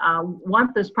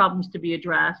 want those problems to be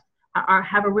addressed,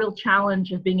 have a real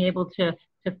challenge of being able to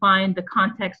find the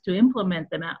context to implement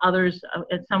them. Others,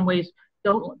 in some ways,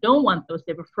 don't want those.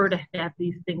 They prefer to have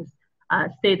these things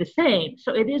stay the same.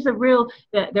 So it is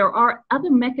there are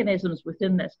other mechanisms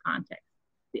within this context.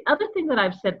 The other thing that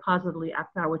I've said positively,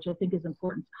 Akhtar, which I think is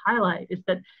important to highlight, is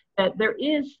that there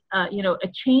is, you know, a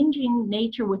changing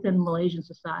nature within Malaysian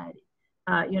society.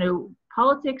 You know,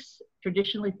 politics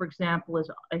traditionally, for example,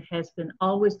 has been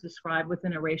always described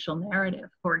within a racial narrative,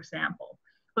 for example.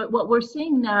 But what we're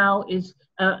seeing now is,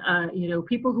 you know,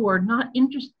 people who are not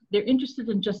interested, they're interested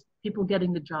in just people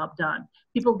getting the job done.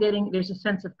 There's a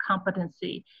sense of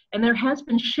competency. And there has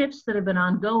been shifts that have been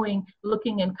ongoing,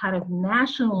 looking in kind of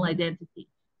national identity.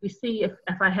 We see, if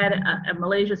I had a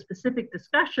Malaysia-specific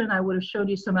discussion, I would have showed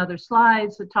you some other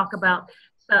slides that talk about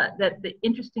that the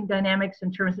interesting dynamics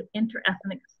in terms of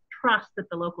inter-ethnic trust at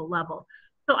the local level.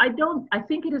 So I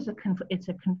think it's a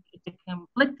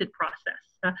conflicted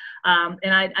process.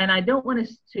 And I don't want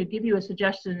to give you a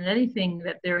suggestion in anything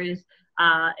that there is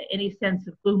any sense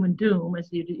of gloom and doom, as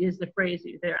is the phrase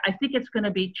there. I think it's going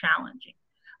to be challenging.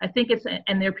 I think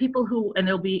and there are people and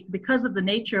there'll be, because of the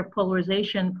nature of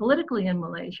polarization politically in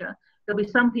Malaysia, there'll be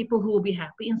some people who will be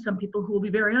happy and some people who will be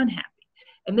very unhappy.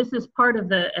 And this is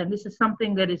this is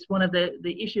something that is one of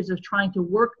the issues of trying to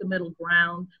work the middle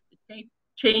ground, to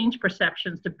change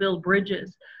perceptions, to build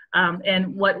bridges.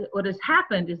 And what has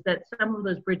happened is that some of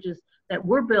those bridges that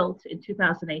were built in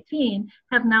 2018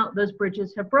 those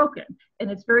bridges have broken. And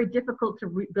it's very difficult to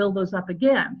rebuild those up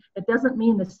again. It doesn't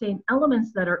mean the same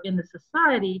elements that are in the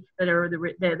society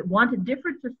that want a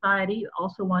different society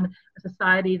also want a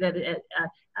society that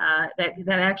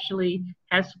actually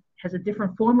has a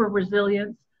different form of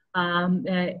resilience,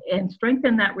 and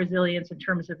strengthen that resilience in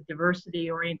terms of diversity,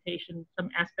 orientation. Some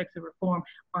aspects of reform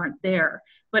aren't there,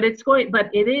 but it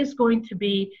is going to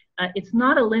be. It's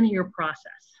not a linear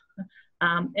process,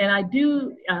 and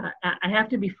I have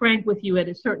to be frank with you at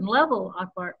a certain level,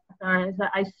 Akbar, is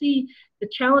that I see the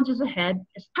challenges ahead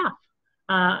as tough,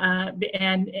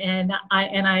 and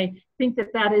I think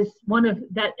that is one of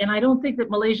that, and I don't think that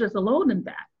Malaysia is alone in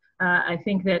that. I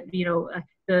think that, you know,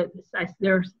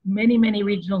 there's many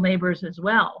regional neighbors as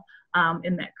well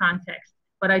in that context.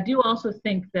 But I do also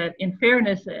think that, in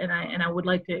fairness, and I would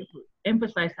like to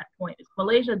emphasize that point, is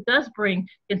Malaysia does bring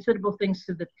considerable things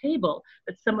to the table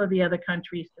that some of the other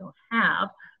countries don't have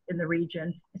in the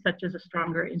region, such as a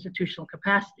stronger institutional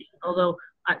capacity. Although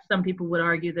some people would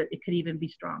argue that it could even be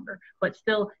stronger, but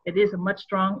still, it is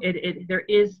there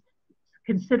is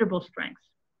considerable strengths.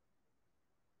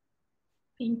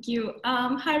 Thank you.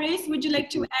 Haris, would you like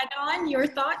to add on your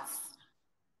thoughts?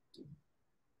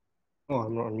 Oh,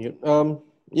 I'm not on mute.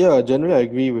 Yeah, generally I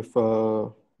agree with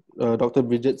Dr.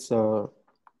 Bridget's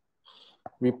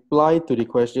reply to the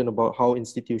question about how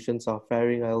institutions are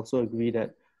faring. I also agree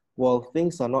that while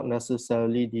things are not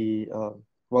necessarily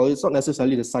it's not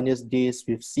necessarily the sunniest days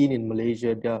we've seen in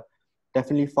Malaysia, they're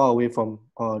definitely far away from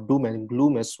doom and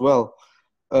gloom as well.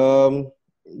 I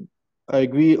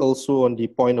agree also on the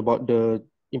point about the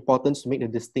importance to make the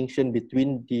distinction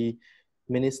between the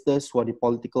ministers who are the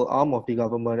political arm of the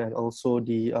government and also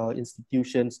the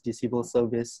institutions, the civil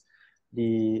service,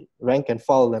 the rank and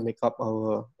file that make up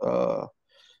our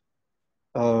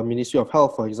Ministry of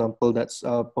Health, for example, that's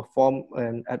performed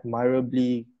an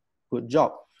admirably good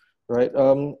job, right?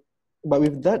 But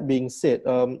with that being said,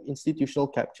 institutional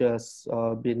capture has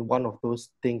been one of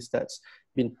those things that's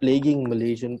been plaguing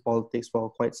Malaysian politics for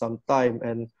quite some time.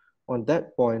 And on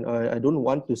that point, I don't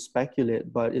want to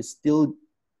speculate, but it's still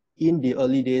in the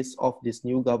early days of this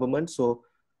new government. So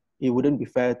it wouldn't be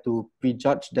fair to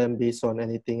prejudge them based on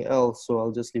anything else. So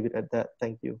I'll just leave it at that.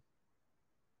 Thank you.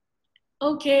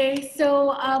 Okay,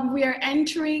 so we are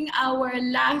entering our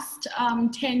last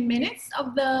 10 minutes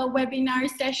of the webinar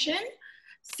session.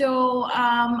 So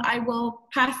I will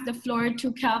pass the floor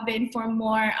to Calvin for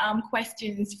more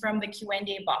questions from the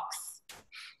Q&A box.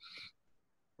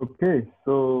 Okay,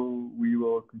 so we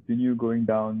will continue going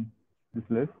down this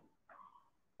list.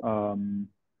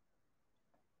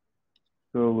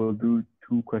 So we'll do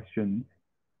 2 questions.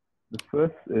 The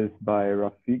first is by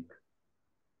Rafiq.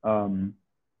 And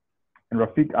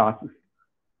Rafiq asks,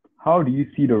 how do you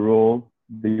see the role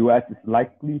the US is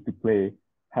likely to play,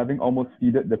 having almost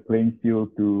ceded the playing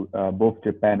field to both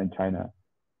Japan and China?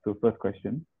 So first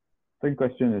question. Second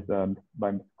question is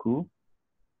by Ms. Koo.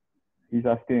 He's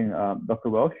asking, Dr.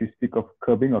 Welsh, you speak of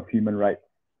curbing of human rights,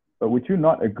 but would you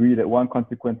not agree that one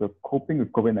consequence of coping with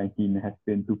COVID-19 has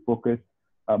been to focus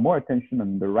more attention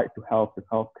on the right to health, to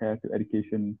healthcare, to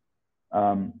education,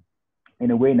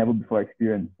 in a way never before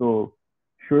experienced? So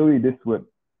surely this would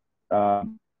I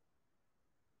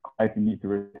need to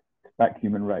respect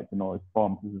human rights in all its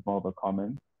forms. This is more of a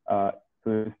comment. So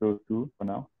it's those 2 for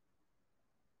now.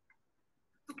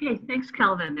 Okay, thanks,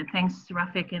 Calvin, and thanks,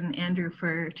 Rafiq and Andrew,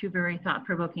 for 2 very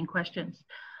thought-provoking questions.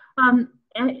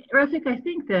 Rafiq, I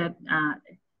think that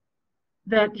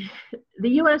that the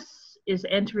U.S. is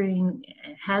entering,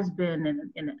 has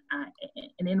been in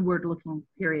an inward-looking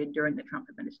period during the Trump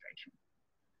administration.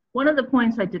 One of the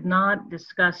points I did not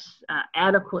discuss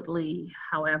adequately,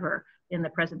 however, in the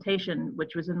presentation,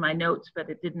 which was in my notes, but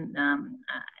it didn't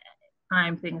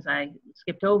time things, I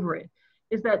skipped over it,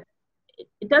 is that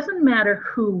it doesn't matter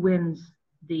who wins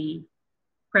the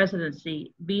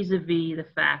presidency vis-a-vis the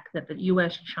fact that the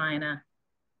US-China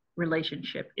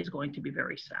relationship is going to be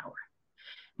very sour.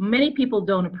 Many people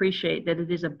don't appreciate that it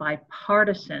is a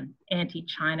bipartisan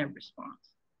anti-China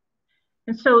response.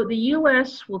 And so the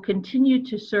US will continue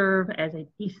to serve as a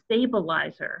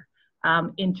destabilizer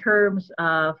in terms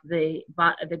of the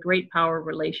great power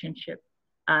relationship,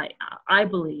 I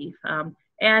believe.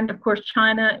 And of course,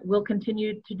 China will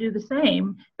continue to do the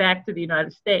same back to the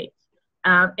United States.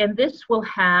 And this will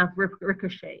have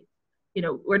ricochets. You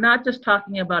know, we're not just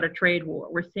talking about a trade war.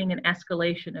 We're seeing an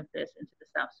escalation of this into the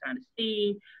South China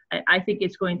Sea. I think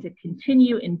it's going to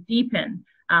continue and deepen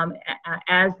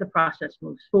as the process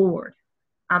moves forward.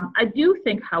 I do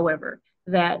think, however,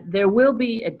 that there will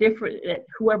be a different,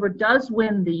 whoever does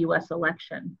win the US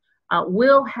election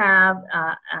will have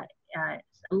a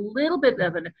little bit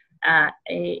of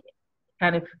a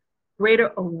kind of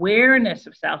greater awareness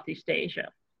of Southeast Asia.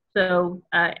 So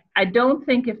I don't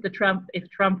think if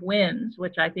Trump wins,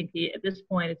 which I think at this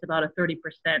point it's about a 30%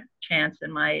 chance in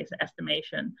my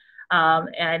estimation,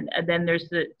 and then there's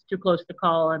it's too close to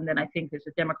call, and then I think there's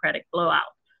a Democratic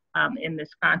blowout in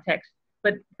this context.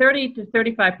 But 30 to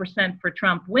 35% for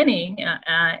Trump winning,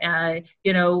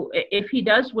 you know, if he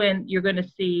does win, you're going to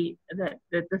see that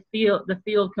the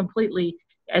field completely,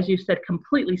 as you said,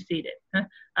 completely seated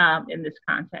in this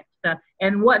context.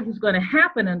 And what is going to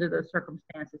happen under those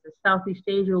circumstances is Southeast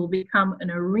Asia will become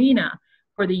an arena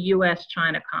for the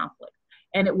US-China conflict.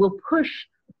 And it will push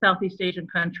Southeast Asian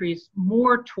countries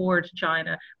more towards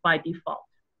China by default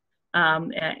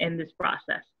in this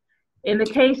process. In the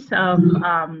case of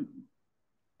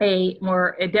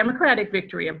a Democratic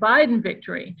victory, a Biden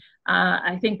victory,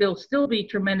 I think there'll still be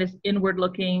tremendous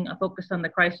inward-looking focus on the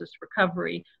crisis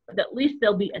recovery, but at least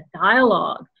there'll be a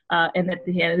dialogue, and that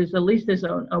there's at least there's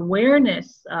an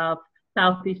awareness of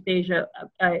Southeast Asia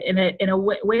in a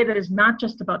way that is not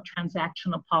just about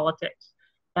transactional politics.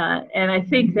 And I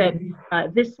think that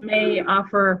this may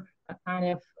offer a kind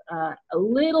of a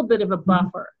little bit of a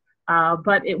buffer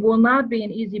But it will not be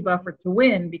an easy buffer to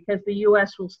win, because the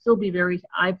US will still be very,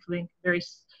 I think, very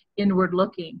inward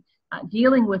looking,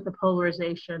 dealing with the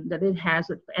polarization that it has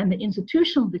and the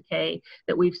institutional decay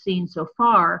that we've seen so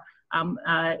far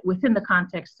within the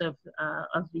context of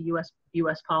the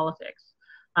US politics.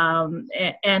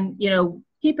 And you know,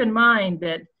 keep in mind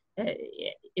that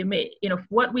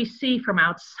what we see from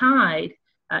outside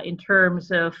in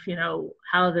terms of, you know,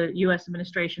 how the U.S.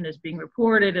 administration is being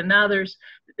reported and others,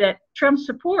 that Trump's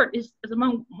support is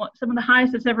among some of the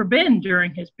highest it's ever been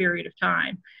during his period of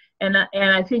time. And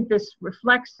I think this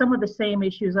reflects some of the same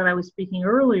issues that I was speaking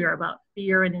earlier about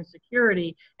fear and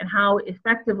insecurity, and how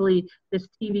effectively this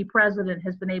TV president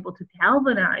has been able to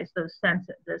galvanize those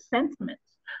sentiments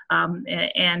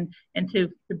and to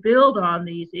build on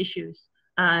these issues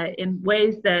in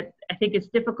ways that I think it's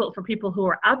difficult for people who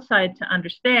are outside to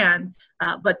understand,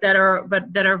 but that are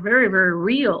very, very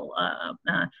real,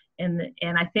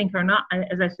 and I think are not,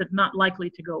 as I said, not likely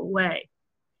to go away.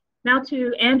 Now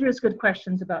to Andrew's good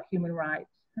questions about human rights.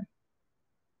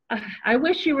 I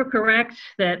wish you were correct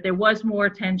that there was more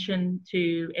attention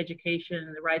to education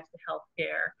and the rights to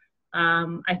healthcare.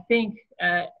 I think,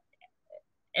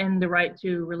 and the right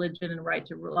to religion and right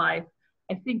to life.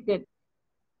 I think that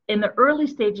in the early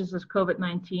stages of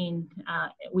COVID-19,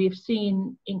 we've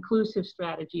seen inclusive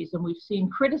strategies, and we've seen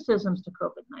criticisms to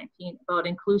COVID-19 about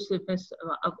inclusiveness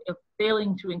of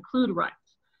failing to include rights.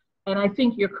 And I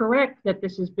think you're correct that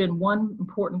this has been one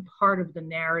important part of the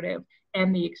narrative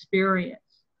and the experience.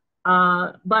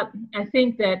 But I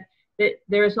think that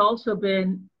there's also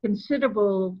been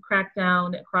considerable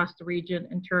crackdown across the region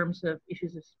in terms of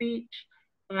issues of speech.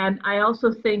 And I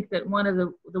also think that one of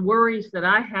the worries that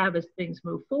I have as things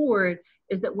move forward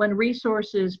is that when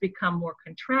resources become more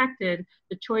contracted,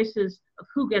 the choices of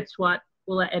who gets what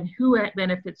and who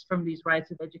benefits from these rights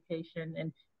of education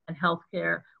and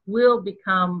healthcare will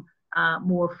become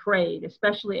more frayed,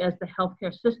 especially as the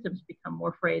healthcare systems become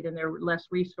more frayed and there are less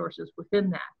resources within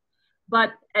that.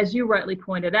 But as you rightly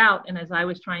pointed out, and as I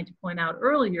was trying to point out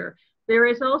earlier, there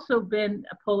has also been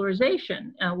a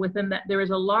polarization within that. There is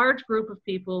a large group of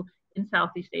people in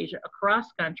Southeast Asia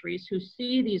across countries who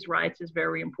see these rights as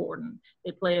very important.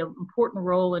 They play an important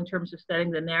role in terms of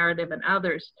setting the narrative, and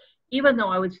others, even though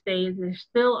I would say there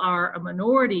still are a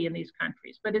minority in these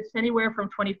countries, but it's anywhere from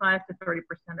 25 to 30%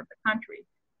 of the country.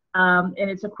 And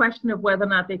it's a question of whether or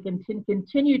not they can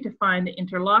continue to find the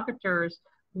interlocutors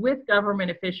with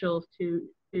government officials to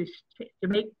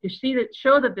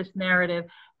show that this narrative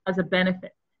has a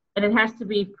benefit. And it has to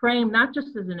be framed not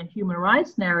just as in a human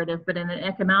rights narrative, but in an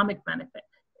economic benefit.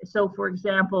 So for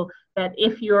example, that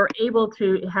if you're able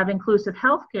to have inclusive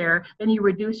healthcare, then you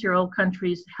reduce your own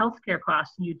country's healthcare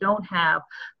costs, and you don't have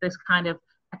this kind of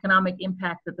economic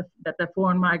impact that the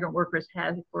foreign migrant workers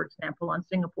have, for example, on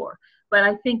Singapore. But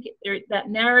I think that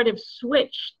narrative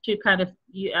switch to kind of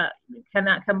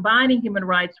combining human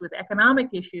rights with economic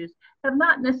issues have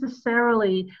not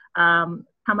necessarily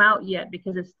come out yet,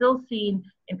 because it's still seen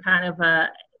in kind of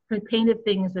painted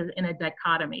things as in a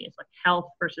dichotomy. It's like health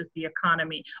versus the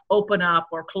economy, open up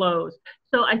or close.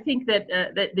 So I think that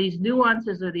that these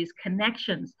nuances or these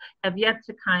connections have yet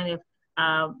to kind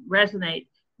of resonate,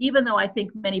 even though I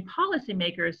think many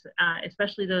policymakers,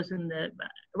 especially those in the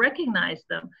recognize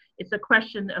them. It's a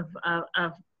question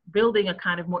of building a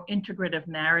kind of more integrative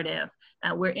narrative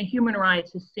where human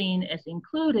rights is seen as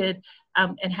included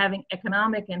and having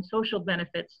economic and social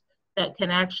benefits that can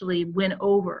actually win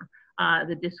over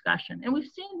the discussion. And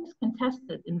we've seen this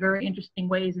contested in very interesting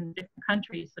ways in different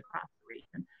countries across the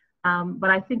region. But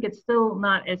I think it's still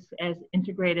not as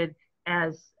integrated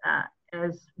as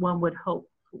one would hope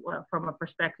from a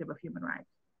perspective of human rights.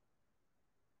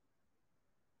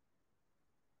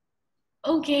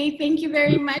 Okay, thank you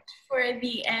very much for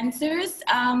the answers.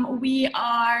 We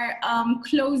are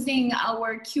closing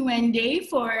our Q&A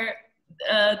for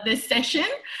this session.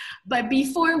 But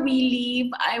before we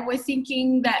leave, I was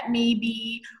thinking that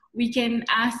maybe we can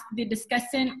ask the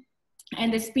discussant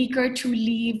and the speaker to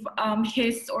leave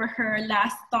his or her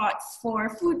last thoughts for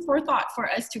food for thought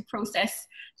for us to process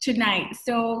tonight.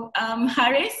 So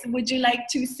Haris, would you like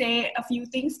to say a few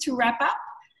things to wrap up?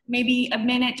 Maybe a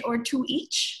minute or two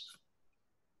each?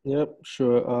 Yep,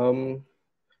 sure.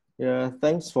 Yeah,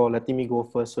 thanks for letting me go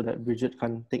first so that Bridget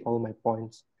can take all my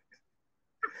points.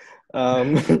 I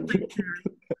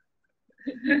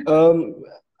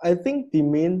think the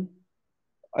main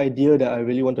idea that I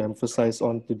really want to emphasize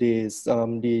on today is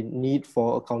the need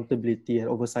for accountability and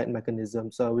oversight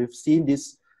mechanisms. We've seen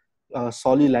this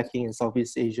sorely lacking in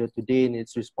Southeast Asia today in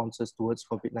its responses towards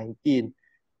COVID-19.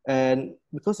 And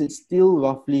because it's still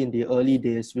roughly in the early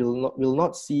days, we'll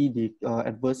not see the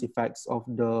adverse effects of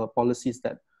the policies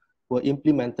that were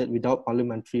implemented without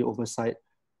parliamentary oversight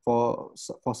for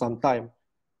some time,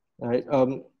 right?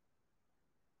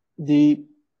 The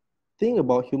thing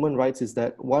about human rights is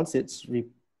that once it's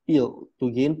repealed,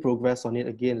 to gain progress on it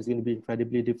again is going to be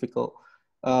incredibly difficult.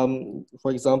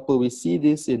 For example, we see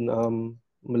this in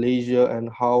Malaysia and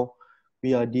how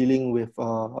we are dealing with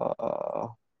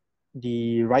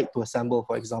the right to assemble,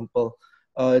 for example.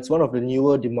 It's one of the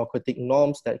newer democratic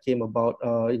norms that came about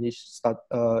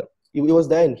it was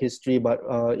there in history, but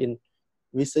in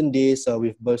recent days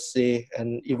with Bersih,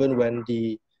 and even when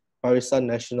the Barisan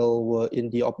Nasional were in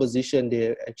the opposition,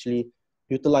 they actually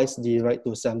utilized the right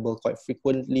to assemble quite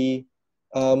frequently.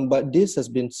 But this has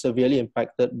been severely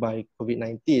impacted by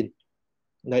COVID-19.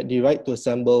 Like, the right to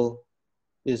assemble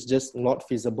is just not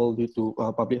feasible due to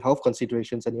public health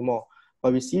considerations anymore.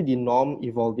 But we see the norm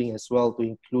evolving as well to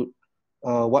include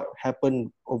what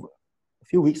happened over a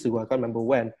few weeks ago, I can't remember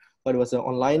when, but it was an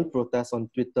online protest on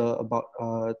Twitter about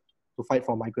to fight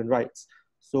for migrant rights.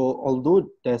 So although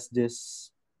there's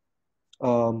this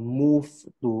move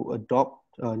to adopt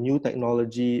new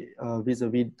technology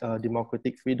vis-a-vis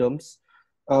democratic freedoms,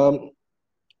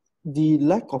 the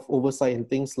lack of oversight in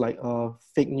things like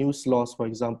fake news laws, for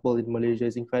example, in Malaysia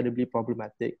is incredibly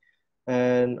problematic.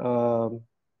 And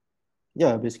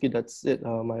yeah, basically that's it,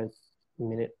 my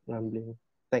minute rambling.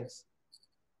 Thanks.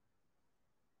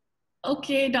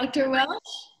 Okay, Dr. Welsh.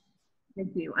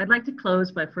 Thank you. I'd like to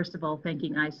close by first of all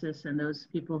thanking ISIS and those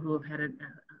people who have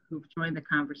who've joined the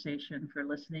conversation for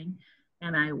listening.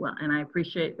 And I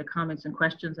appreciate the comments and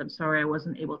questions. I'm sorry I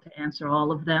wasn't able to answer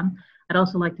all of them. I'd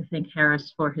also like to thank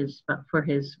Harris for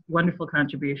his wonderful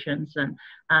contributions and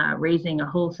raising a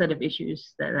whole set of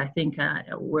issues that I think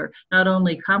were not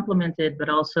only complemented, but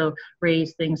also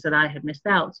raised things that I had missed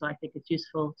out. So I think it's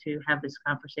useful to have this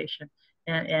conversation.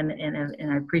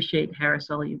 And I appreciate,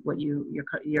 Harris, all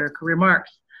your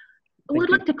remarks. I would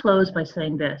like to close by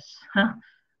saying this.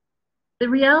 The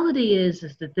reality is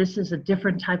that this is a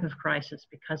different type of crisis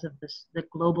because of the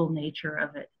global nature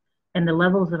of it and the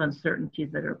levels of uncertainty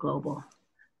that are global.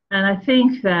 And I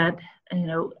think that, you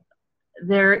know,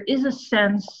 there is a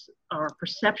sense or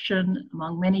perception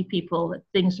among many people that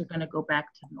things are going to go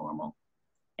back to normal.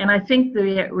 And I think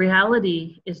the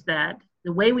reality is that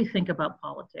the way we think about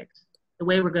politics, the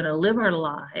way we're going to live our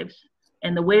lives,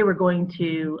 and the way we're going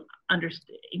to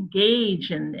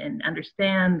engage and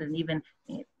understand and even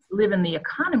live in the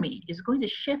economy is going to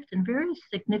shift in very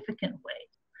significant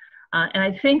ways. And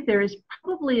I think there is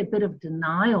probably a bit of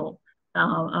denial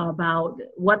about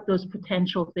what those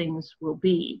potential things will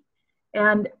be.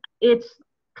 And it's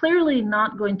clearly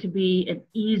not going to be an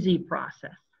easy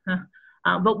process.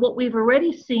 But what we've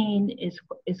already seen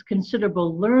is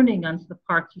considerable learning on the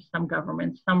parts of some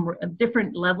governments, some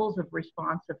different levels of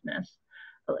responsiveness,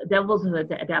 levels of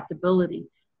adaptability.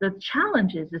 The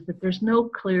challenge is that there's no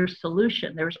clear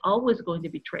solution. There's always going to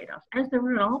be trade-offs, as there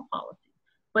are in all policies.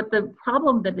 But the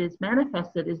problem that is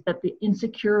manifested is that the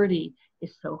insecurity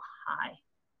is so high.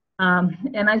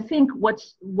 And I think what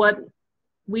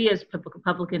we as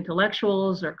public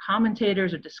intellectuals or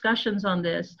commentators or discussions on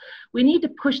this, we need to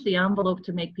push the envelope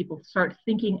to make people start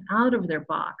thinking out of their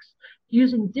box,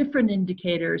 using different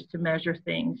indicators to measure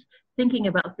things, thinking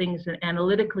about things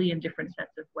analytically in different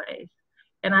sets of ways.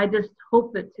 And I just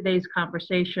hope that today's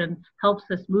conversation helps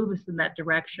us move us in that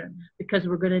direction, because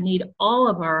we're going to need all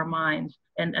of our minds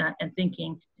and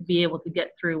thinking to be able to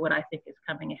get through what I think is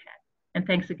coming ahead. And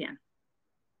thanks again.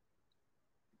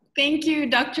 Thank you,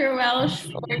 Dr. Welsh,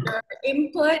 for your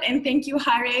input, and thank you,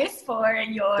 Harris, for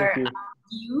your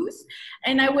views.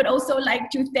 And I would also like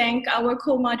to thank our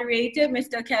co-moderator,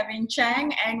 Mr. Kevin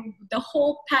Chang, and the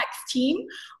whole PAX team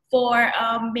for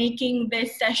making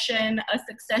this session a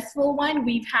successful one.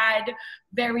 We've had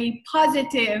very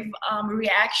positive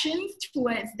reactions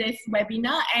towards this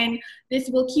webinar, and this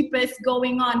will keep us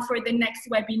going on for the next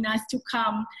webinars to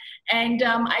come. And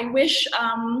I wish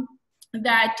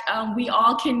that we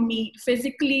all can meet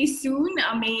physically soon,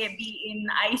 may it be in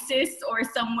ISIS or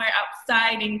somewhere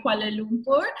outside in Kuala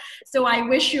Lumpur. So I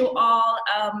wish you all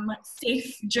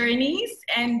safe journeys,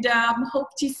 and hope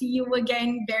to see you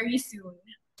again very soon.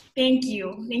 Thank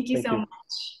you. Thank you so much.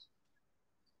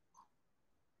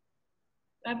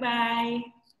 Bye-bye.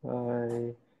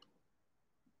 Bye.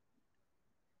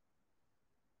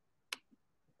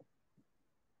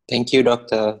 Thank you,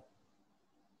 Doctor.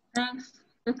 Thanks.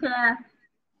 Take care.